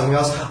think there's something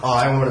else. Oh,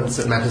 I wanted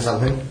to mention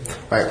something.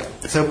 Right.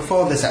 So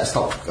before this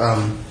stopped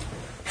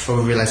before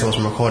we realised I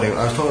wasn't recording.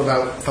 I was talking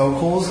about phone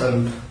calls,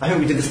 and I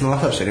think we did this in the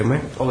last episode, didn't we?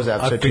 Or was it I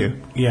episode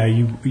think, 2? yeah,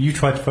 you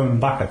tried to phone them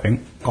back, I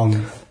think,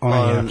 on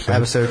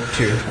Episode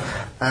 2.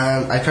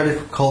 And I tried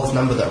to call this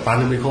number that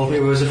randomly called me.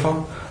 Where was it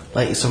from?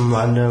 Like some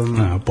random...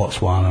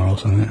 Botswana or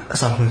something.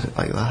 Something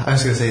like that. I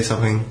was going to say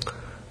something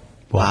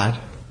bad.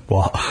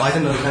 What? Well, I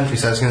didn't know the country,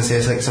 so I was going to say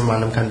it's like some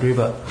random country,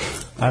 but...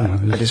 I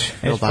don't know. I just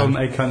feel it's bad. from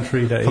a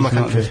country that From is a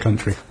not country. this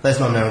country. That's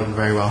not known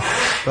very well.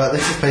 But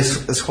this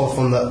place is called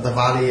from the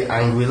Valley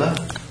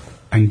Anguilla.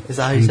 Is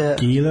that how you say it?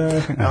 Anguilla, I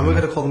think. And we're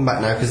going to call them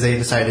back now because they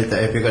decided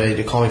that it'd be a good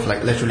idea to call me for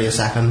like literally a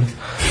second.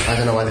 I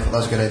don't know why they thought that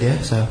was a good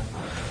idea, so...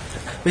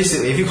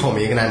 Basically, if you call me,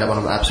 you're going to end up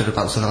on an episode of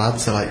Dance with the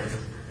Lads, so like...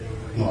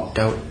 What?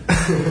 Don't.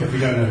 If you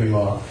don't know who you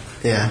are.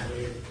 Yeah.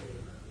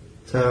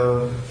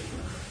 So...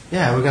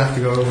 Yeah, we're going to have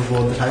to go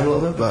overboard the time a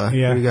little bit, but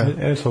Yeah, here we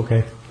go. it's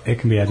okay. It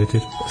can be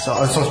edited. So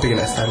I was not speaking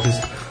next time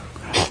because...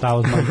 That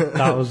was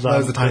That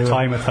was the timer. the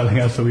timer telling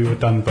us that we were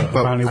done, but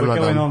apparently I'm we're not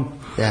going done. on.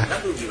 Yeah.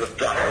 number you have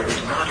dialed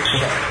is not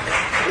assigned.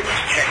 Please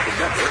check the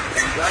number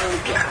and dial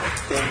again,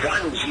 or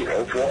dial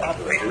 0 for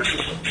operator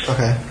assistance.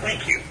 Okay.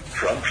 Thank you.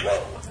 From Flow.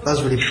 That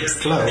was really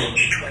slow.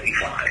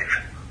 25.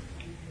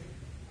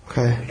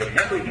 Okay. The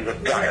number you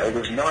have dialed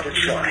is not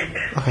assigned.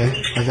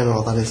 Okay. I don't know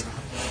what that is.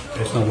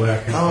 It's not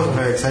working. That wasn't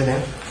very exciting.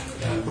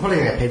 I'm probably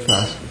going to get paid for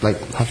that. Like,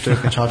 have to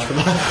get charged for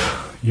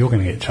that. You're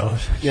going to get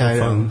charged. Yeah, I It's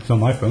know. on phone. It's on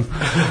my phone.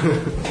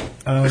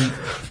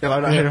 Yeah,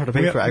 I don't have to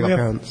pay for it. I got we have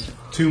parents.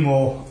 Two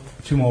more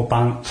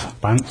rants.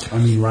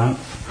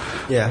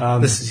 Yeah.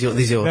 These are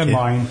your They're two.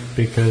 mine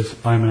because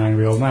I'm an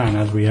angry old man,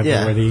 as we have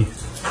Yeah. already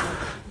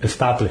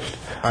established.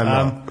 I'm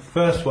not.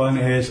 First one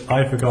is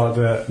I forgot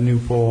that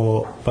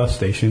Newport bus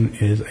station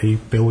is a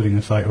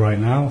building site right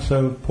now,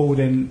 so pulled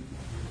in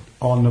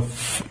on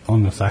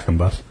the second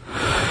bus,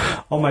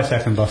 on my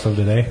second bus of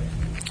the day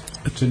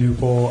to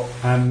Newport,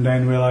 and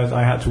then realised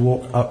I had to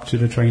walk up to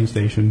the train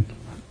station,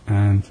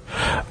 and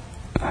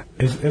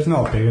it's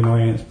not a big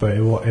annoyance, but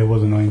it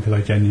was annoying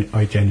because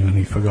I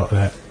genuinely forgot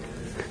that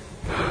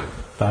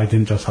I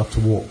didn't just have to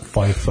walk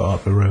 5 foot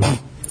up the road.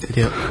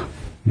 Idiot.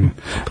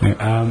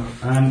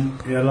 And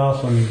the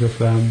last one is just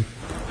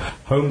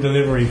home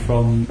delivery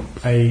from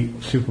a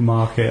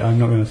supermarket. I'm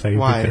not going to say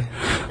Why?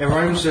 because- It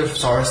rhymes with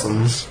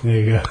Saracens. There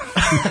you go.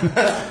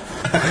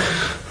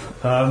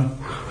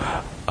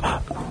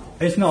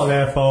 It's not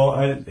their fault.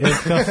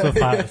 It's just the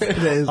fact. It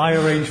is. I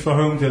arranged for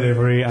home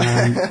delivery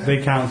and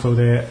they cancelled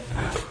it,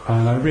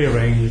 and I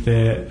rearranged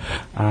it,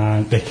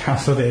 and they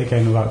cancelled it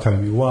again without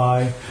telling me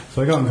why.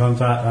 So I got in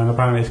contact, and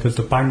apparently it's because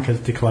the bank has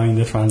declined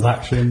the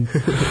transaction,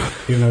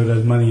 even though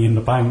there's money in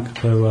the bank.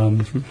 So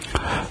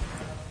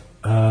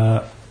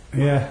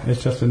yeah,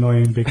 it's just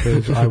annoying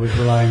because I was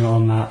relying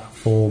on that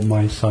for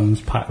my son's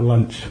packed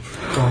lunch.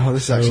 Oh,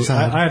 this is actually So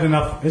sad. I had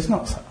enough. It's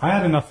not. I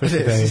had enough for It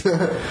today. is. Your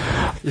I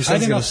son's had going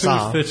to enough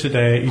starve. food for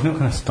today. You're not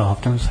going to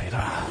starve. Don't say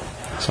that.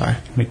 Sorry.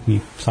 Make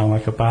me sound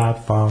like a bad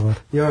father.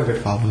 You're a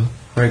good father.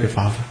 Very good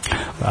father.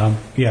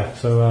 Yeah.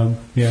 So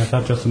yeah,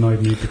 that just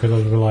annoyed me because I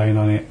was relying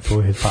on it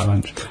for his packed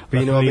lunch. But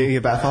you know what Luckily- made you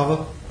a better father?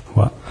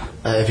 What?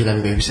 If you let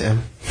me babysit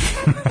him.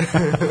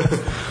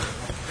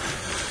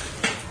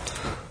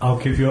 I'll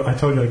give you. I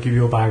told you I'd give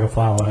you a bag of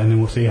flour, and then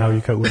we'll see how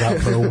you cope with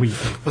that for a week.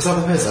 Was that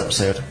the first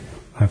episode?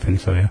 I think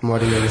so. Yeah. I'm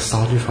already getting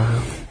nostalgia from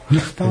him.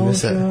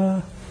 miss it.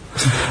 Nostalgia.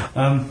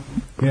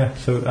 Yeah.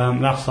 So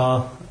that's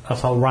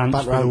our rants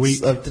Bad for the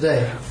week. rants of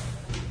today.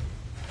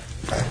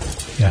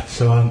 Yeah.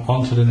 So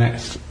on to the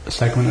next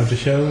segment of the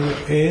show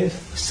is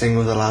Sing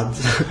with the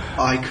lads.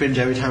 I cringe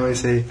every time I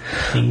say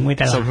Sing with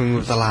the something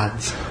with the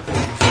lads.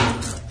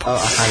 Oh,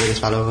 I can't get this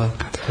fell over.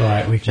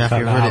 Right, we can Jeff, cut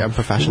you're that really out.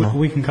 unprofessional.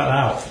 We can cut that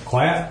out.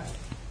 Quiet.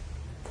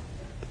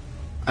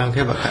 I don't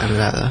care about cutting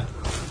it out there.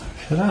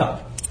 Shut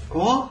up.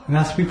 What? It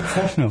has to be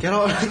professional. Get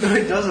on. No,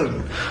 it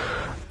doesn't.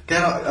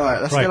 Get on.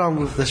 Alright, let's Right. get on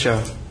with the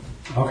show.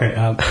 Okay.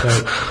 So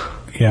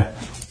yeah.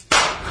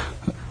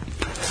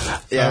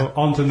 Yeah. So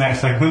on to the next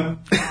segment,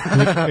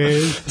 which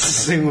is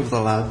Sing with the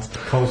lads.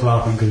 Cole's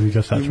laughing because we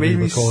just had You to made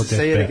me re-record this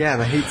say it bit.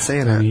 again. I hate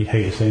saying And it. he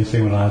hated saying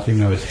 "sing with lads," even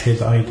though it's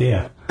his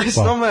idea. It's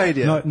not my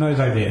idea. Not his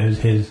idea. It was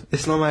his.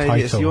 It's not my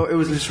idea. title. It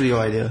was literally your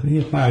idea.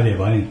 It's my idea,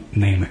 but I didn't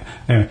name it.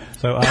 Anyway,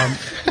 so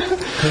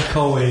because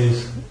Cole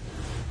is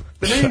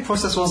The naming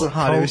process wasn't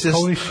hard. It was just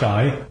Cole is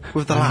shy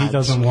with the and lads. he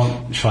doesn't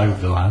want shy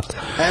with the lads.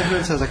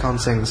 everyone says I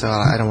can't sing, so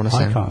I don't want to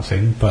I sing. can't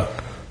sing, but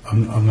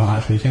I'm not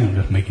actually singing. I'm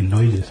just making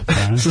noises.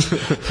 Apparently.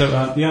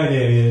 So the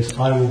idea is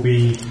I will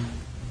be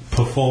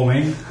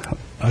performing.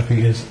 I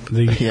think is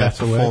the Yeah,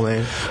 better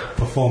word.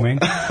 performing. Performing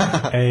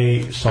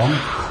a song.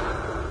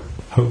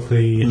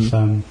 Hopefully it's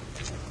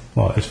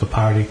well, it's for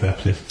parody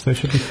purposes, so it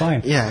should be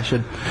fine. Yeah, I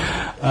should.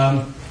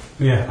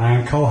 Yeah,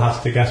 and Cole has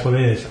to guess what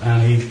it is,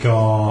 and he's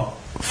got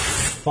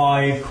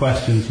 5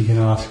 questions he can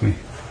ask me.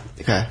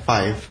 Okay,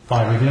 5.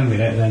 5. If you don't get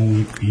it,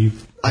 then you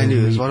I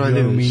lose. What do I you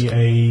owe lose?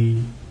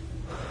 me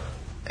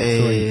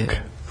A. drink.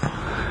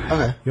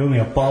 Okay. You owe me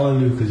a bottle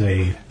of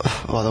Lucozade.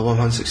 Well, the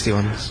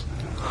 161s.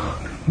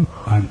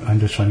 I'm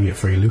just trying to get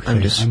free Lucozade.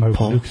 I'm just hoping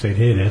Paul. Lucozade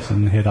hear this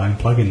and hear that I'm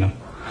plugging them.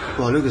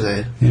 Well,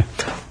 Lucozade. Yeah.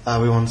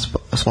 We want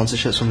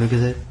sponsorships from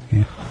Lucozade.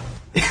 Yeah.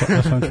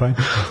 That sounds fine.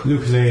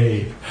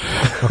 Lucozade.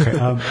 Okay,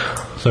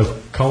 so,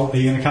 Cole, are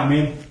you going to count me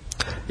in?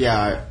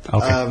 Yeah,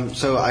 alright. Okay.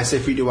 So I say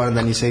 3, 2, 1 and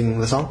then you sing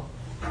the song?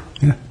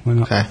 Yeah, why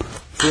not? Okay.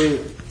 3,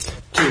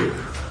 2,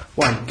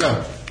 1,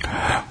 go.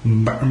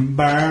 Burn,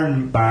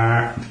 burn,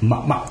 burn,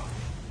 ma, ma.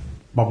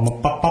 Ba, ba,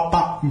 ba, ba,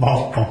 ba,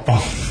 ba, ba, ba.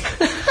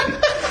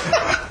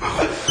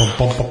 Ba,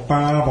 ba, ba,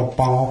 ba, ba,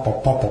 ba, ba,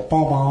 ba, ba,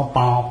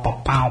 ba, ba,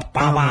 ba, ba,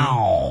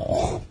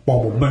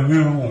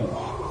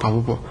 ba,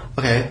 ba, ba.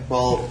 Okay,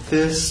 well,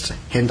 first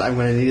hint I'm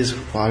going to need is,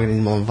 well, I'm going to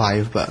need more than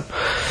 5, but...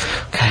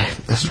 Okay,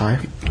 let's try.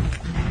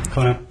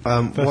 Come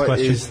on. First What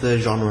question. is the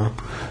genre?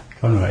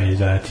 Genre is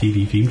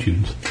TV theme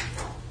tunes.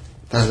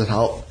 That doesn't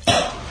help.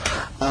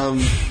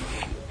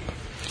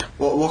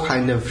 What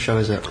kind of show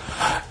is it?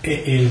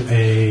 It is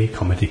a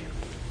comedy.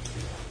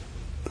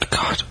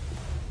 God.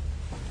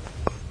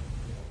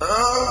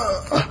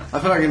 I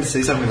feel like I'm going to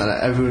say something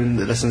that everyone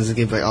that listens is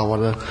going to be like, oh, what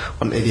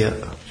an idiot. Do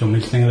you want me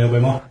to sing a little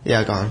bit more?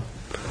 Yeah, go on.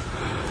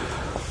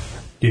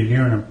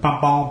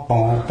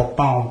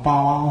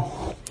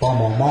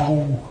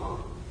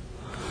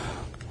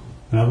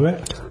 Another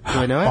bit? Do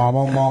I know it?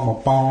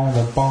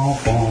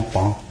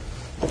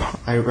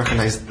 I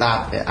recognise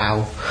that bit.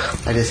 Ow.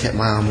 I just hit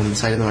my arm on the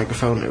side of the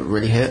microphone. It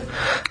really hit.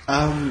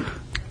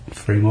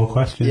 3 more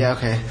questions. Yeah,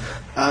 okay.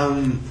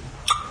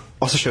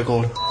 What's the show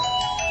called?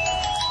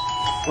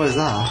 What is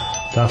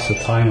that? That's the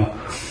timer.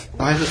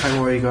 Why is the time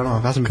already going on?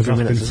 It hasn't been Because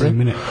 3 that's minutes, been is 3 it?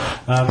 minutes.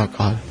 Oh,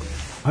 God.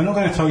 I'm not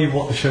going to tell you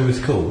what the show is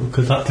called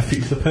because that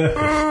defeats the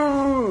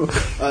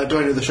purpose. Do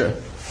I know the show?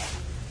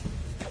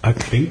 I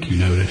think you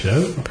know the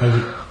show.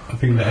 I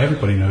think that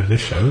everybody knows this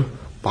show.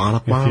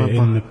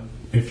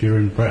 If you're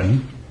in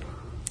Britain.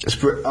 It's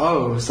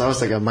oh, so that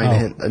was like a minor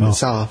hint in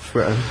itself.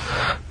 Britain.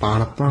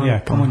 Yeah,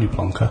 come on, you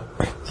plonker.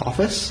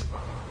 Office?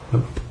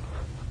 Nope.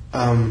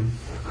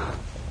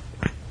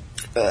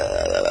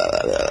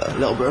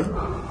 Little Britain?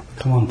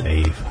 Come on,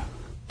 Dave.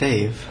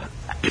 Dave.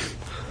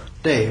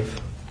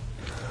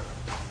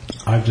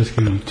 I've just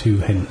given you 2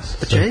 hints.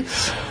 The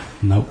Chase?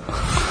 Nope.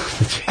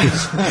 The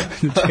Chase.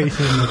 The Chase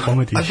is in the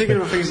comedy I'm thinking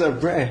show. of things that are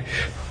British.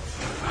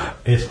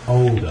 It's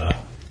older,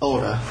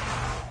 Older.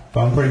 but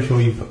I'm pretty sure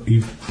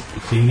you've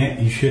seen it.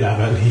 You should have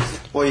at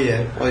least. What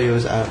year? What year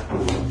was that?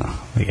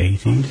 Like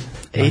 80s.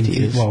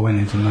 80s? Well, went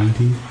into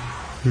 90s.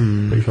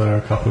 Pretty sure there are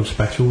a couple of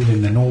specials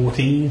in the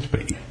noughties,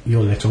 but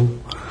you're little.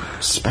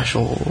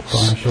 Specials. So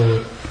I'm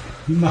sure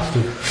you must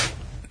have.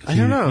 I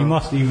don't know. You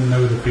must even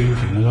know the theme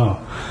tune as well.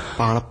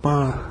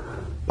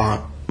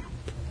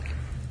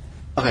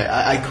 Okay,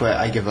 I quit.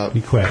 I give up.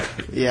 You quit.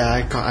 Yeah,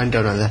 I can't. I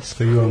don't know this.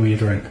 So you owe me a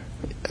drink.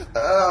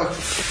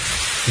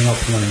 You're not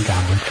promoting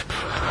gambling.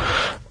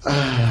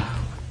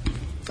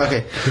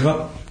 Okay. Give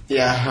up.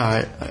 Yeah,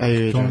 alright. Do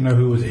you want to know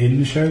who was in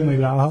the show? Maybe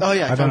that'll help. Oh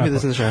yeah, I don't can't do know.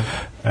 this in the show.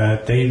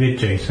 David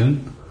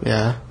Jason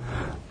Yeah.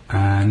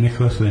 and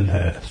Nicholas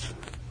Lyndhurst.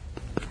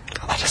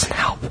 Oh, that doesn't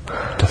help.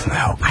 Doesn't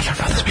help. I don't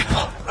know those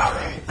people.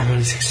 Okay. I'm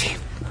only 16.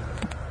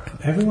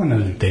 Everyone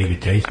knows who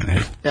David Jason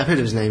is. Yeah, I've heard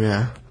of his name,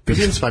 yeah. He's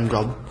in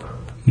SpongeBob.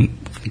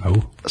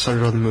 No.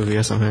 SpongeBob the movie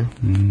or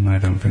something. I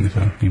don't think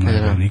so. He might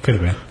have been. He could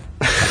have been.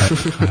 I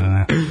don't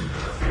know.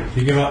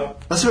 You give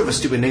up? That's a bit of a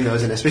stupid name though,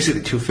 isn't it? It's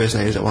basically 2 first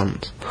names at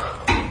once.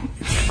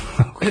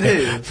 It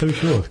is. So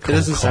sure. It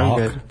doesn't sound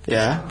good.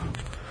 Yeah.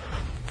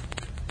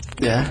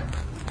 Yeah.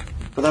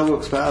 But that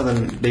works better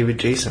than David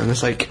Jason.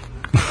 It's like...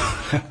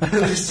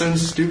 It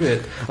sounds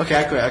stupid. Okay,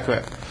 I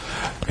quit.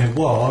 It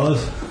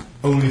was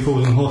Only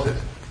Fools and Horses.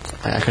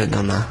 I could have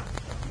done that.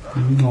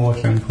 Have you not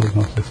watched Only Fools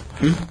and Horses?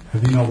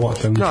 Have you not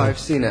watched Only No, Fools? I've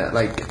seen it,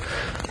 like...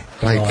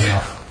 Not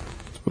enough.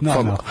 Not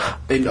from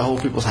enough. in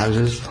old people's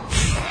houses.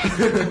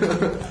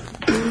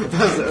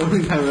 That's the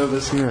only time I've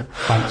ever seen it.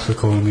 Thanks for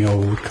calling me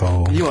old,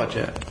 Cole. You watch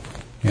it?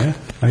 Yeah?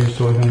 I used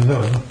to watch on the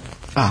show.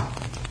 Ah.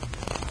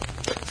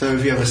 So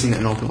have you ever seen it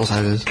in old people's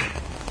houses?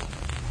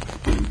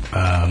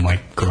 My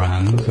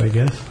grands, I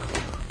guess.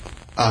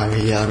 Oh,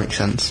 yeah, that makes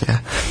sense, yeah.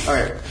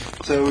 Alright,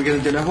 so we're gonna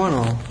do another one,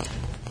 or?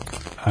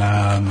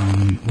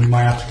 We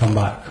might have to come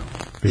back.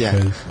 Yeah.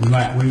 Because we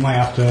might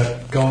have to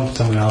go on to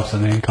something else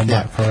and then come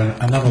Yeah. back for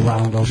another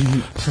round of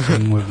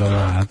Sing with the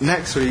Lads.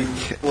 Next week,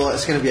 well,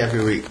 it's gonna be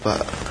every week,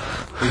 but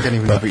we don't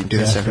even know if we can do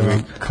this every so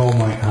week. Cole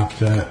might have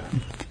to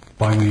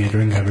buy me a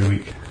drink every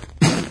week.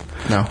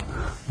 No.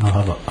 I'll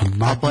have a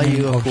I'll buy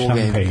you a of pool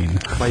champagne. game.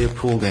 I'll buy you a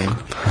pool game.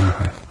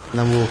 Okay. And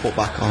then we'll report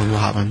back on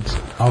what happens.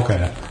 Okay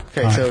then.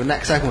 Okay, Alright. so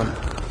next segment.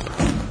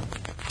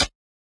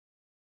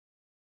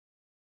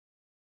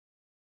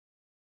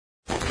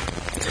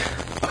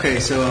 Okay,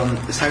 so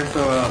it's time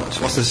for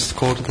what's this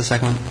called? The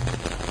segment.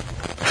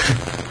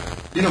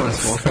 You know what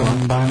it's called? Come on.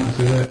 Film banks,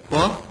 is it?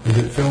 What? Is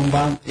it film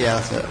bank? Yeah,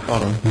 that's it.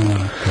 Hold on.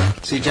 Oh,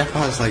 God. See, Jeff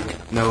has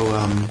like no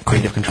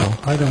creative control.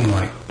 I don't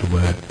like the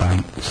word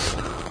banks.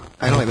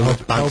 I don't like the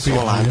word banks or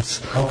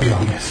lads. I'll be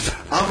honest.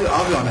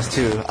 I'll be honest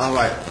too.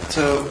 Alright,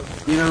 so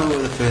you know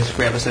the first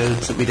 3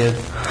 episodes that we did,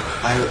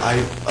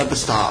 I at the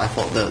start I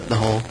thought that the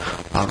whole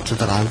banter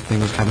that I thing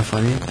was kind of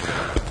funny.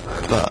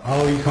 But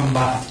Oh, you come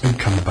around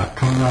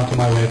to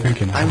my way of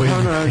thinking. I'm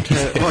coming around to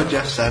what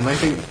Jeff said, and I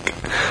think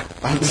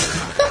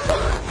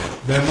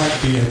There might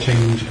be a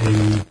change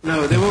in...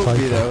 no, there won't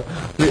be though.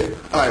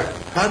 Alright,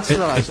 Band to the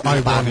Lads It's is a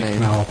bad ironic name.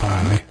 now,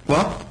 apparently.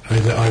 What? Or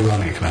is it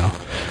ironic now?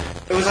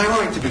 It was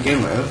ironic to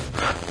begin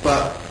with,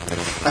 but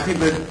I think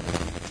the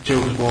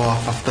jokes wore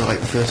off after like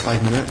the first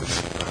 5 minutes.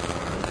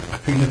 I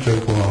think the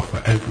joke wore off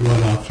for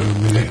everyone after a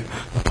minute.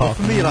 Apart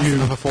For me, it lasted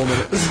you. for 4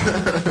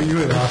 minutes. You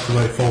it lasted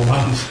like 4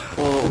 months.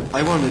 Well,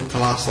 I wanted it to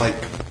last like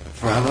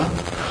forever,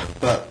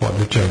 but What,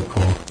 the joke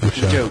or the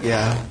show? the joke,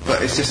 yeah.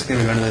 But it's just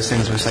gonna be one of those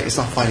things where it's like it's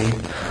not funny,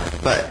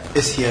 but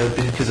it's here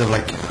because of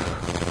like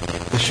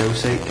the show's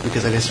sake.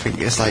 Because I just think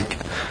it's like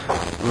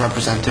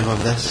representative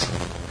of this.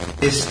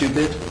 It's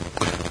stupid,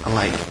 and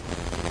like,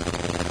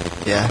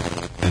 yeah,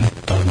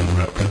 It doesn't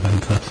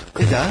represent us.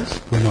 it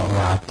does. We're not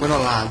lads. We're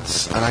not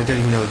lads, and I don't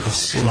even know what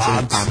this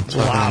insane pants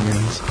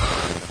means.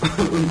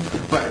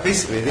 But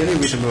basically, the only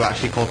reason we're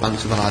actually called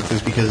Bands of the Lads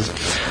is because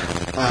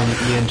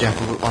me and Jeff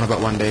were on about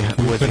one day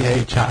We're with going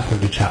to chat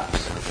with the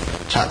chaps.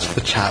 chats for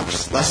the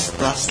chaps.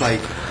 That's like,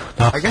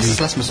 That's I guess the-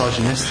 it's less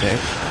misogynistic.